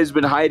one has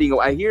been hiding.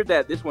 I hear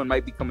that this one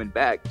might be coming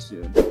back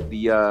soon.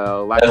 The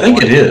I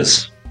think it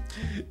is.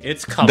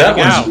 It's coming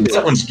out.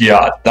 That one's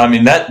yacht. I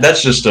mean,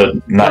 that's just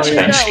a nice Oh,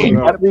 yeah. paint scheme.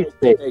 At least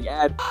they- Big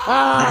ad.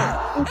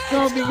 It's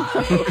coming out.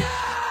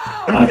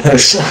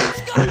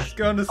 It's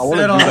going to I want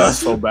sit to on do that us.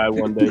 so bad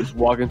one day. Just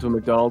walk into a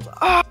McDonald's.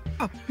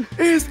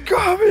 It's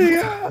coming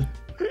out!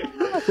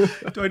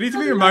 Do I need to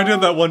be reminded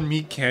of that one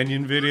Meat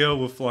Canyon video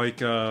with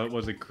like,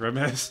 was it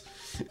Grimace?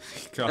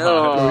 God.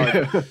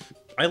 Oh.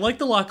 I like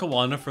the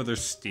Lackawanna for their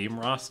Steam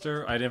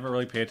roster. I never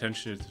really pay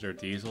attention to their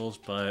diesels,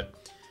 but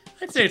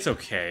I'd say it's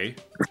okay.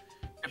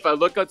 If I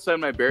look outside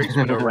my barracks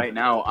window right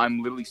now,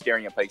 I'm literally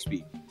staring at Pikes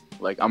Peak.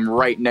 Like, I'm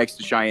right next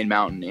to Cheyenne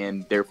Mountain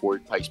and therefore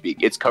Pikes Peak.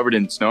 It's covered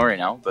in snow right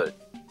now, but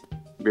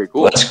very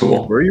cool. That's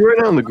cool. Where are you right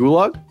now? In the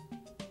gulag?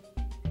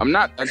 I'm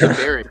not at the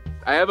barracks.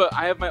 I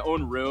have my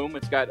own room.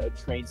 It's got a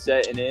train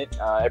set in it.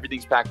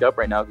 Everything's packed up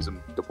right now because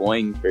I'm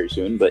deploying very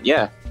soon. But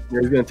yeah.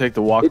 You're going to take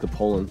the walk to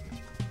Poland.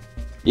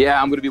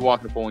 Yeah, I'm going to be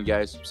walking to Poland,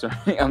 guys. Sorry.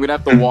 I'm going to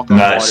have to walk on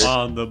Nice. water.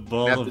 On the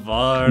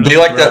boulevard. Be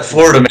like that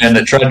Florida man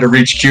that tried to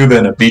reach Cuba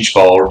in a beach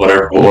ball or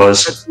whatever it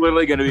was. That's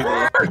literally going to be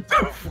me.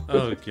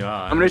 Oh,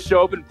 God. I'm going to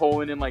show up in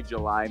Poland in like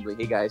July and be like,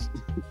 hey, guys.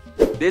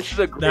 This is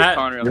a great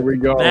Conrail. Here we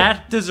go.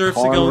 That deserves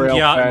to go in Conrail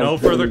yacht. No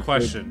fans, further really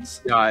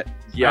questions.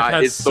 Yeah, I've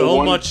had it's the so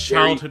one much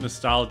very- childhood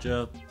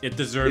nostalgia. It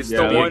deserves It's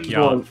to the be a one-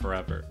 yacht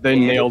forever. They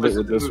And nailed it it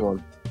with was- this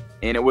one.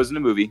 And it wasn't a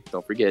movie.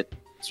 Don't forget.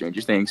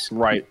 Stranger Things.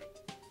 Right.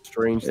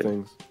 Strange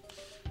things.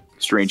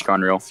 Strange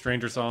Conrail.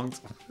 Stranger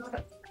songs.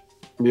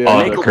 Yeah. Oh,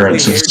 The the nickel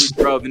occurrences. plate heritage,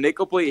 bro. The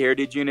nickel plate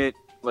heritage unit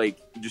like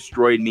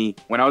destroyed me.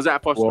 When I was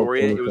at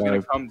Fostoria, it was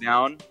gonna come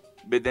down,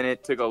 but then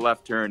it took a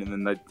left turn, and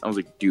then I was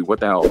like, dude, what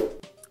the hell?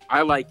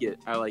 I like it.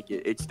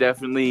 It's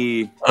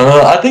definitely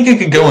I think it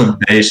could go in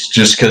base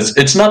just because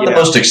it's not the Yeah.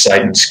 most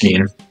exciting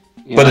scheme,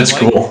 but it's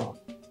like- cool.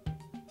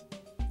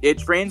 it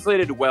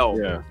translated well.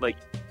 Yeah. Like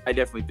I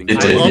definitely think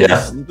It so. I did, love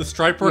yeah. the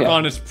stripe work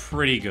on is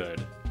pretty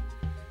good.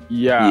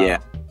 Yeah. Yeah.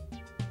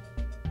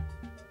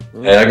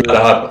 Hey, I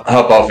gotta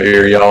hop off of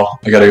here, y'all.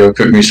 I gotta go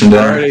cook me some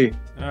dinner. Alrighty.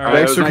 All right.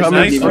 Thanks for nice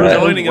coming. Thanks for Alright.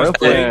 joining us, Railfan.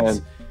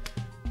 Blades.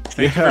 Thanks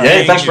for Yeah. Yeah,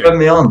 being thanks for here. having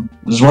me on.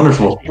 This is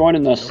wonderful.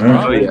 Joining us. No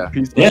problem. Oh, yeah.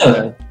 Peace out, Yeah.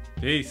 man.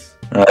 Peace.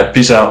 All right,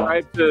 peace out.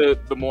 Drive to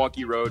the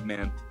Milwaukee Road,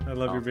 man. I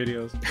love your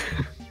videos.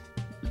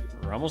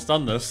 We're almost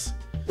done this.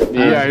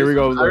 Yeah, here we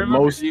go. I The remember,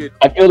 most. dude,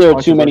 I feel there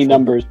are too many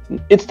numbers.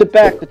 It's the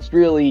back that's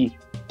really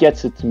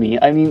gets it to me.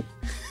 I mean,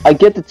 I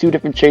get the two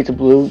different shades of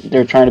blue.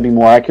 They're trying to be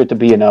more accurate to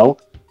B&O.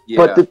 yeah.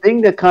 But the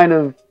thing that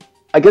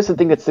I guess the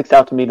thing that sticks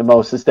out to me the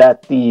most is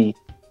that the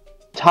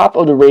top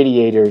of the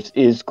radiators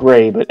is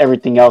gray, but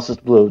everything else is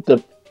blue.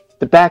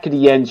 The back of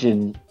the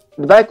engine,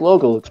 the back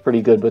logo looks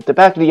pretty good, but the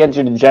back of the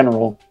engine in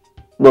general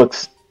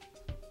looks,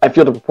 I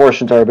feel the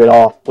proportions are a bit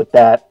off with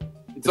that.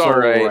 it's all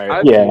right.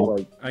 I- Yeah.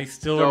 Like, I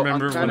still So,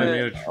 remember I'm when I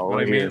kinda- made Oh, when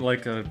I here. made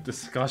like a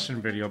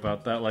discussion video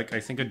about that. Like I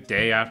think a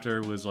day after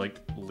it was like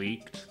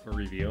leaked or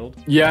revealed.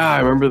 yeah, I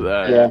remember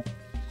that. Yeah.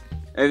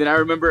 And then I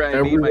remember I made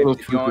Everyone my was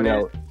video on freaking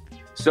it. out.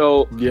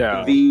 So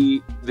Yeah.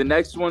 the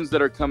next ones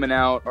that are coming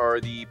out are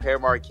the Pere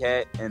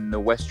Marquette and the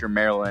Western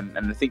Maryland,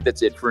 and I think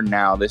that's it for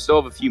now. They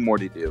still have a few more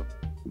to do,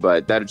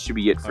 but that should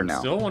be it for I'm now.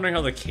 still wondering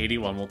how the Katie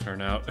one will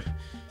turn out.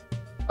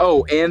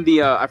 Oh, and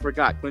the I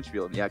forgot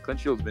Clinchfield. Yeah,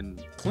 Clinchfield's been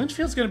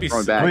Clinchfield's gonna be.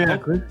 Going back. Oh, yeah, I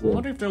Clinchfield.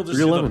 wonder if they'll just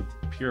do the 311.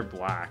 pure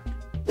black.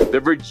 the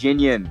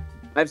Virginian.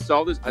 I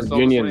saw this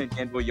Virginian. one in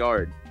Danville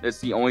Yard. That's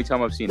the only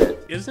time I've seen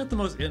it. Isn't it the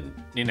most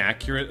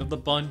inaccurate of the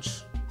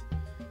bunch?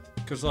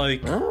 Because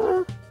like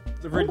Uh,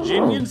 the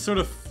Virginians sort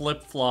of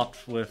flip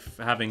flopped with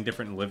having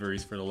different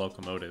liveries for the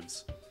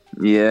locomotives.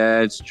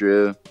 Yeah, it's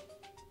true.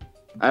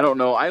 I don't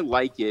know. I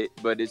like it,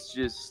 but it's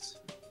just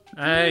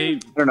I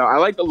don't know. I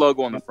like the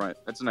logo on the front.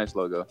 That's a nice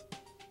logo.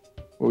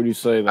 what would you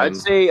say then?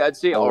 I'd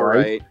say all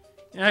right.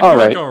 Yeah, I feel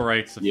Alright. like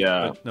alright's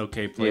Yeah. an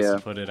okay place Yeah. to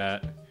put it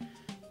at.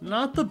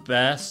 Not the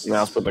best, Yeah,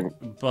 let's put the-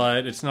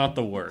 but it's not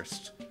the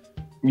worst.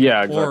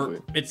 Yeah, exactly. Or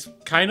it's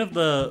kind of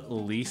the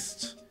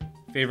least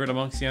favorite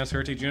amongst the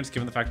Heritage units,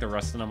 given the fact that the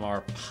rest of them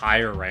are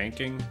higher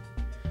ranking.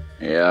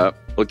 Yeah.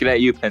 Looking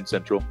at you, Penn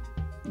Central.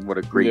 What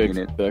a great Yeah,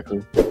 unit.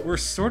 exactly. We're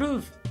sort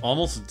of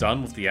almost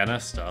done with the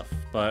NS stuff,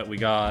 but we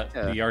got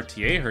Yeah. the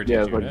RTA Heritage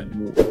Yeah, it's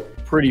unit.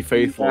 like pretty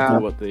faithful Yeah. to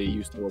what they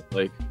used to look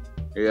like.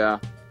 Yeah.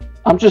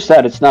 I'm just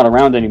sad it's not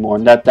around anymore,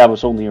 and that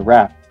was only a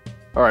wrap.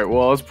 All right,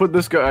 well, let's put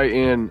this guy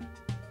in.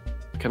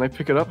 Can I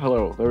pick it up?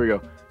 Hello, there we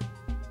go.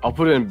 I'll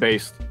put it in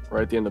based,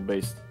 right at the end of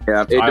based.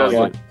 Yeah. It I does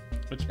like look.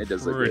 Which It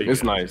does look pretty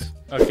It's good. nice.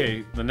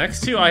 Okay, the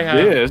next two I have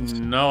This-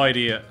 no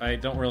idea. I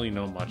don't really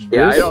know much.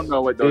 Yeah, I This don't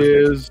know what those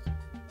is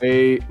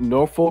a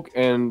Norfolk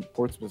and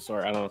Portsmouth.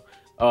 Sorry, I don't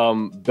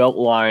know.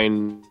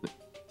 Beltline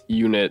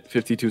unit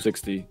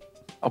 5260.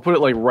 I'll put it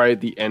like right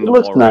at the end It of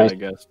looks all right, nice. I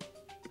guess.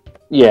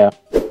 Yeah.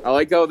 I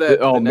like how that.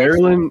 Oh, the next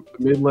Maryland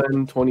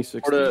Midland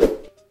 2060.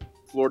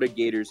 Florida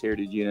Gators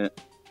Heritage Unit.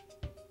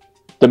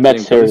 The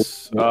Mets here.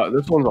 This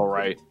one's all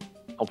right.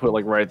 I'll put it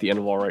like right at the end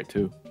of all right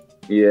too.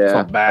 Yeah. It's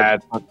not bad,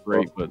 it's not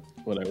great, but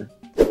whatever.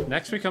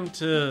 Next we come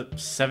to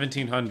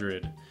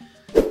 1700.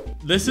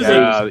 This is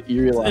Yeah,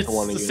 Erie it's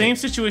one the again. same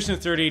situation as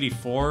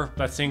 3084.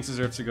 That Sings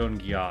deserves to go in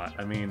Gyat.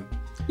 I mean,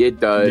 It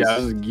does. Yeah,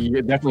 this is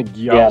definitely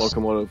Gyat Yes.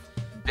 Locomotive.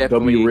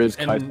 Definitely. W Riz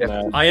and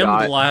Kaisen. I am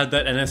Gyat. glad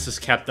that NS has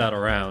kept that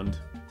around.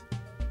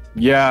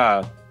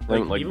 Yeah.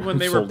 Like, even when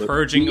they were sold it.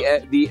 purging.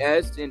 The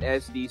S in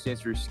SD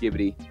stands for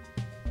Skibbity.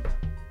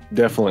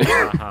 Definitely.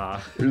 Haha.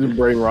 There's a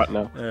brain rot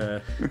now.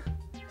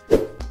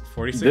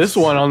 46. This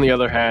one, on the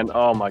other hand,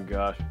 oh my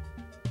gosh.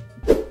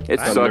 It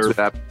I sucks nerf. what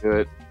happened to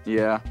it.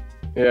 Yeah.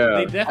 They Yeah.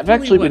 definitely I've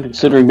actually been went-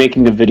 considering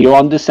making a video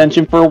on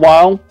Dissension for a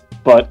while,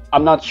 but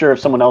I'm not sure if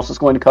someone else is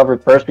going to cover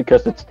it first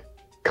because it's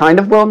kind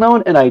of well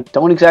known, and I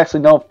don't exactly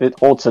know if it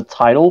holds a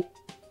title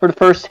for the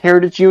first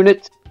Heritage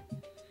unit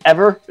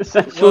ever,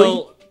 essentially.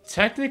 Well,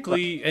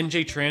 technically,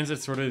 NJ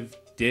Transit sort of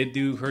did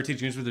do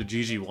Heritage units with their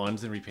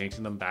GG1s and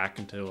repainting them back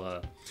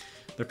into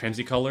their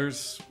Pansy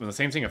colors. And the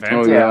same thing with Oh,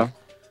 Phantom. yeah.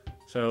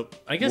 So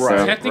I guess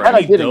Right, technically right.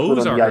 I did include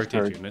those on are the Heritage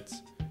iceberg.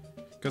 units.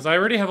 Because I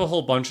already have a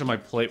whole bunch on my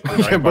plate. for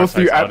Yeah, writing both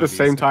of you bite-sized at the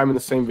same oddities. time in the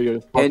same video.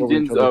 Talk over each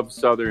Engines other. of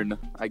Southern.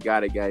 I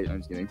got it, guys. I'm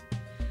just kidding.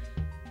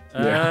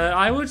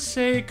 I would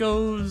say it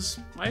goes.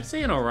 I'd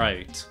say an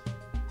alright.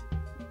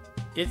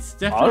 It's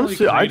definitely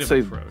Honestly, I'd creative say,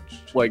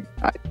 approached. Like,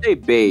 I'd say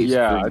base.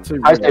 yeah, for- I'd say,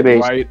 I'd say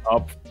base. right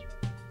up.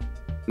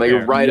 like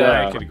Fair. right Yeah,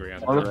 up. I could agree on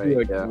that. Honestly, Right,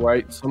 like yeah.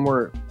 right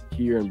somewhere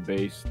here in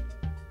base.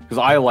 Because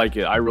I like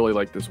it. I really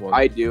like this one.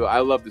 I do. I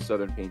love the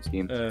Southern paint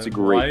scheme. It's a why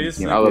great paint is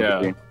scheme. the- I love Yeah.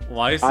 the paint.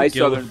 Why is I the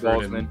Southern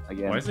Guilford in? Ballsman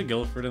again. Why is the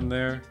Guilford in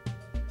there?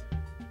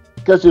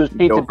 Because it was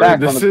painted Go for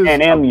back it. on This the is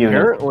Pan Am unit.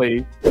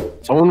 apparently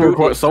someone Uh,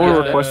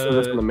 requested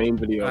this in the main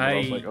video. And I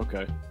was like,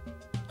 okay,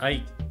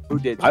 I Who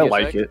did? I TSX?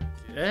 like it.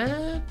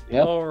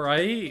 Yep.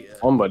 Alright.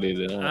 Somebody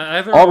did.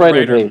 Either Alright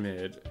alright or or mid.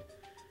 mid.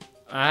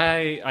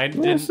 I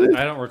Yes, didn't.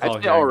 I don't recall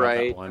I'd say hearing all about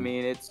right. that one. I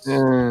mean, it's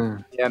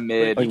Mm, yeah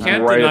mid. you like,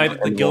 can't right deny that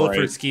the and Guilford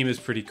right. scheme is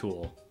pretty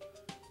cool.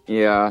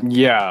 Yeah.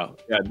 yeah,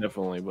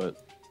 definitely. But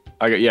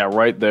I got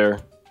right there.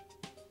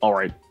 All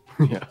right.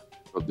 Yeah.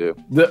 Will do.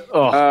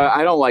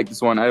 I don't like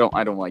this one. I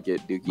don't like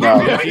it, Dookie.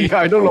 No. Yeah,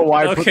 I don't know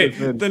why I put Okay,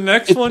 this in. the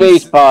next It's one's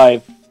phase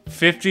 5.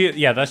 50.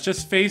 Yeah, that's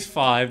just phase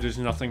 5. There's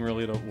nothing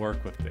really to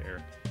work with there.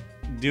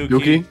 Dookie.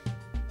 Dookie?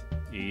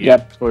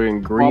 Yep.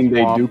 Fucking Green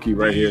Day Womp womp. Dookie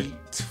right here.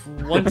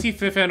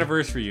 25th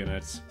anniversary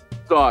units.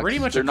 Sucks. Pretty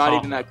much They're a not cop.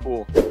 even that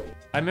cool.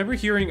 I remember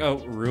hearing a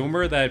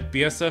rumor that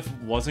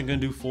BSF wasn't going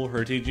to do full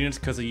Heritage units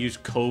because they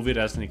used COVID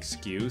as an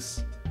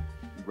excuse.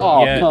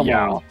 Oh, Yeah, come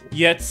yeah. on.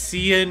 Yet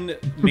CN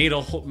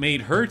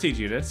made Heritage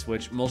units,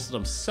 which most of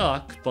them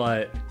suck,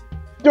 but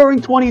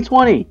During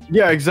 2020.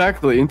 Yeah,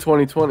 exactly. In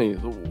 2020.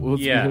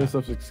 What's Yeah. the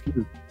stuff's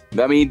excuse?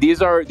 I mean,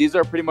 these are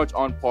pretty much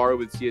on par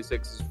with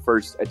CSX's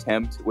first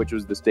attempt, which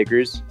was the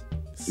stickers.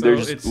 so They're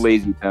just it's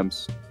lazy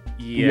attempts.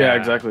 yeah,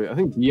 Exactly. I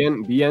think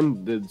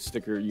BN did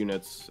sticker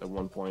units at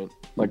one point.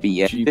 Like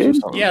BN Jeeps or did?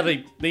 something. Yeah,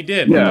 they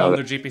did. Yeah. On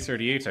their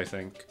GP38s, I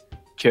think.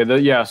 Okay,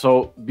 yeah,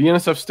 so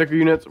BNSF sticker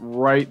units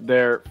right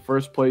there.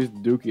 First place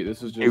Dookie.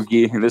 This is just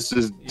Dookie, this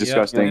is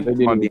disgusting. they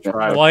didn't On even the-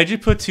 try. Why'd you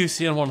put two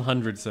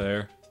CN100s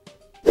there?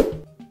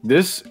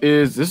 This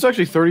is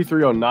actually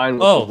 3309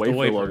 with Oh, the the wafer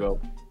wafer. logo.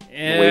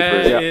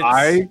 wafer,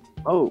 Yeah,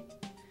 Oh.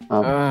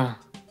 I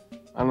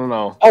don't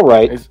know. All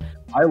right. It's-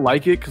 I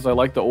like it because I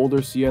like the older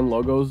CN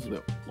logos,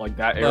 like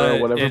that era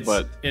or whatever. it's,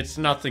 But it's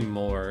nothing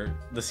more.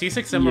 The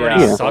C6M Yeah.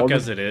 already Yeah. suck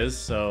as it is,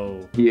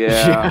 so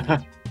Yeah.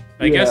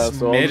 I guess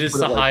so I'll mid just is put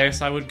the it like-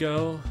 highest I would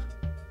go.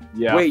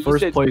 yeah, Wait, you first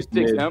said place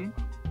mid. 6M?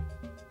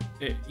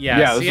 Yeah,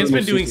 Yeah, this CN's is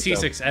been the doing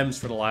C6M. C6Ms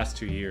for the last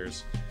 2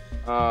 years,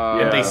 Yeah.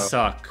 and they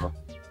suck.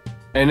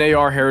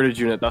 NAR heritage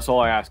unit. That's all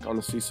I ask on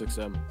the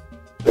C6M.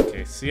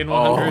 Okay,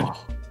 CN100,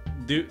 Oh,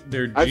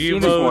 they're I've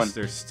seen this one. Gevos,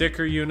 they're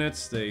sticker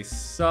units, they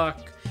suck.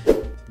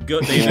 They yeah,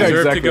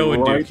 deserve exactly, to go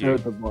in right there Dookie.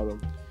 at the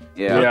bottom.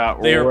 Yeah.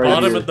 They are right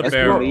bottom here. of the That's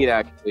barrel. the lead,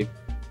 actually.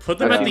 Put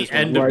them at That's the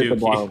end of right at the Dookie.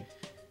 bottom.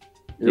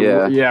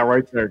 Yeah. Yeah,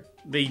 right there.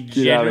 They outta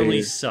generally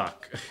here.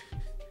 suck.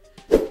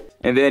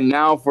 And then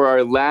now for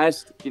our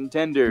last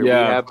contender,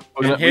 Yeah. we have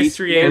And least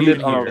history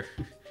ended ended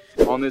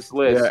here. on this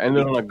list. Yeah,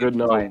 ended on a good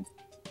note.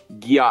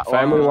 Yeah,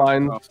 Family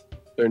Lines,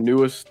 their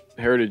newest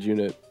heritage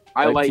unit.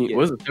 I like 19 it.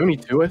 Was it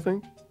 72? I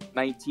think.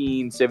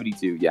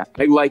 1972. Yeah,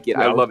 I like it.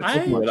 I Yeah, love it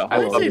I, so much. I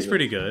would love say it. it's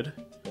pretty good.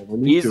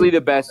 Easily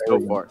the best There so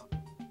we go. far.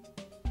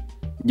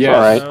 Yeah,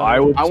 Alright. I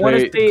would I wanna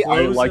say say-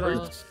 I Close like it it.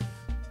 off.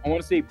 I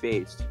want to say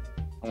based.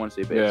 I want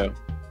to say Yeah. based.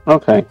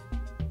 Okay.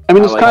 I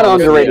mean, I it's like kind of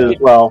it. underrated Yeah. as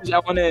well. It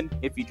features LNN.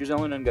 It features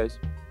LNN, guys.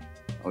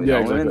 Oh, Yeah,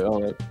 LNN. exactly.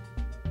 All right.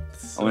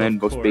 So, LNN of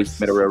books course, based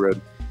Metal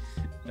Railroad.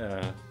 uh,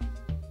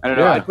 I don't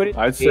know. Yeah, I'd put it.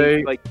 I'd based,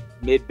 say- like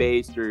mid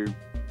based or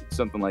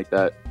something like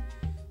that.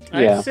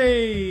 Yeah.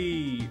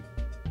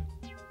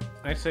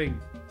 I'd say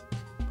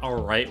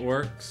alright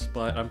works,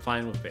 but I'm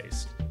fine with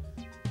based.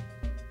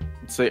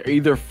 Say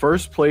either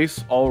first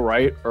place, all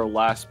right, or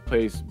last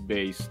place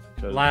based.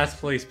 'cause- Last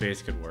place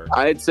base could work.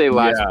 I'd say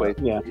last Yeah. place.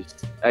 Yeah.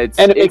 Based.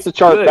 And it makes the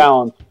chart good.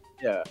 balanced.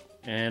 Yeah.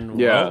 And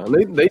Yeah, well,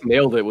 and they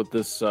nailed it with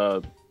this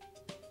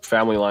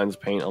family lines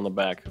paint on the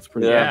back. It's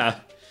pretty. yeah.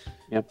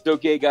 It's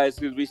okay, guys,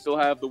 because we still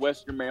have the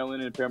Western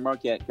Maryland and Fair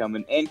Marquette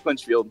coming, and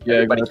Quinchfield. Yeah,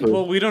 Everybody exactly.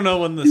 Well, we don't know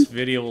when this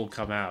video will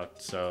come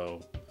out, so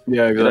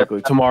Yeah,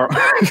 exactly. Tomorrow.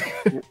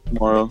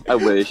 tomorrow. I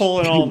wish. pull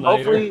an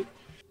all-nighter. Hopefully,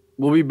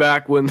 we'll be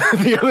back when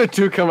the other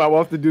two come out. We'll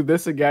have to do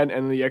this again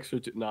and the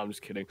extra two. No, I'm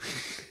just kidding.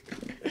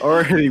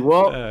 Alrighty,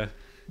 well,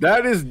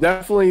 that is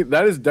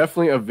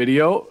definitely a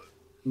video.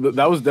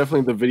 That was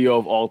definitely the video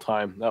of all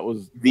time. That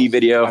was The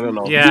video. I don't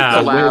know.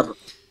 Yeah. The collab.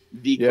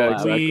 The Yeah, collab.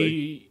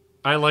 exactly.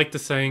 I like to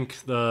thank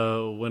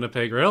the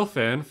Winnipeg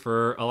Railfan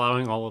for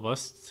allowing all of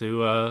us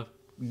to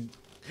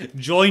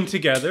join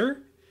together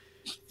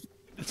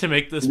to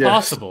make this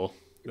possible.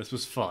 This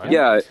was fun.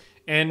 Yeah.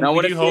 And I we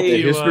wanna do hope say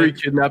you... History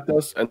kidnapped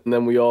us, and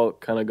then we all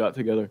kind of got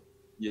together.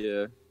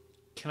 Yeah.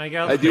 Can I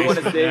get out I of do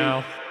wanna Facebook say-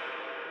 now?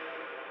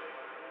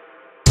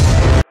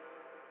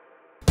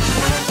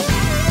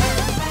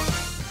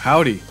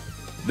 Howdy,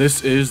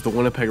 this is the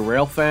Winnipeg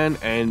Railfan,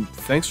 and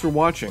thanks for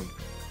watching.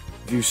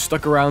 If you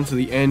stuck around to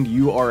the end,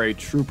 you are a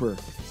trooper.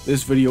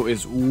 This video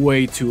is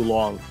way too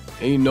long.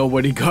 Ain't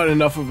nobody got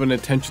enough of an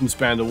attention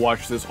span to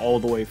watch this all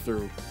the way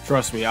through.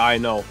 Trust me, I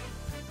know.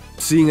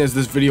 Seeing as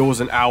this video was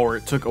an hour,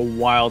 it took a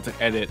while to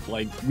edit.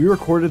 Like, we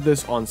recorded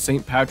this on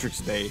St. Patrick's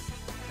Day,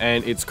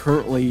 and it's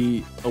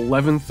currently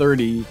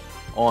 11:30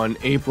 on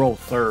April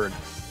 3rd.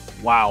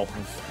 Wow,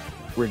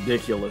 that's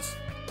ridiculous.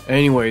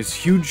 Anyways,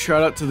 huge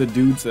shout out to the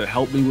dudes that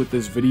helped me with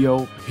this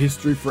video.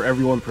 History for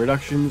Everyone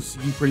Productions,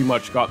 he pretty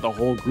much got the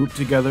whole group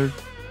together.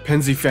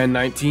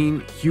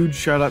 PensyFan19, huge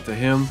shout out to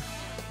him.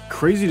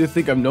 Crazy to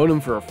think I've known him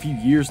for a few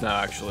years now,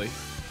 actually.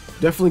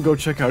 Definitely go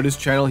check out his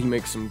channel, he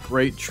makes some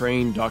great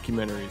train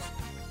documentaries.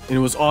 And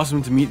it was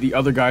awesome to meet the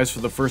other guys for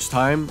the first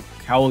time,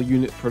 Cowl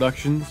Unit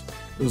Productions.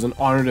 It was an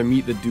honor to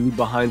meet the dude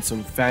behind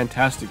some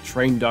fantastic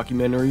train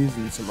documentaries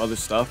and some other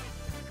stuff.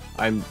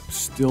 I'm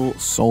still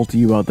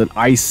salty about that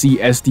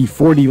ICSD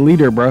 40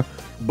 liter, bruh.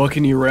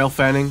 Buccaneer Rail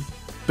Fanning,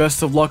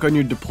 best of luck on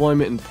your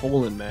deployment in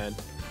Poland, man.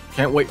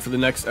 Can't wait for the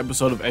next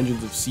episode of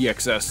Engines of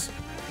CXS.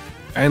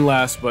 And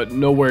last but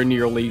nowhere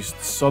near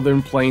least,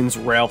 Southern Plains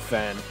Rail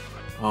Fan.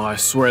 Oh, I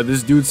swear,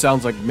 this dude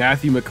sounds like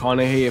Matthew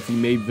McConaughey if he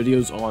made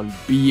videos on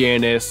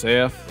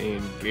BNSF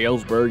in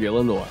Galesburg,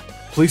 Illinois.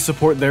 Please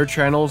support their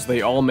channels,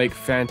 they all make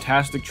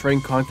fantastic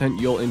train content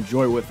you'll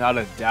enjoy without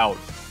a doubt.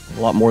 A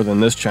lot more than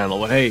this channel,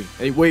 but hey,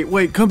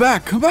 wait, come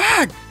back!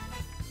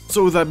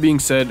 So with that being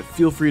said,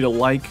 feel free to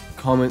like,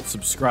 comment,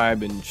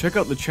 subscribe, and check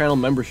out the channel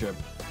membership.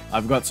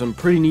 I've got some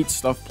pretty neat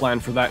stuff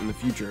planned for that in the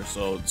future,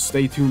 so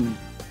stay tuned.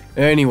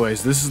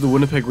 Anyways, this is the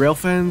Winnipeg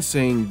Railfan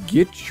saying,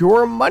 get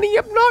your money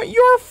up, not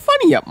your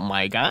funny up,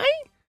 my guy.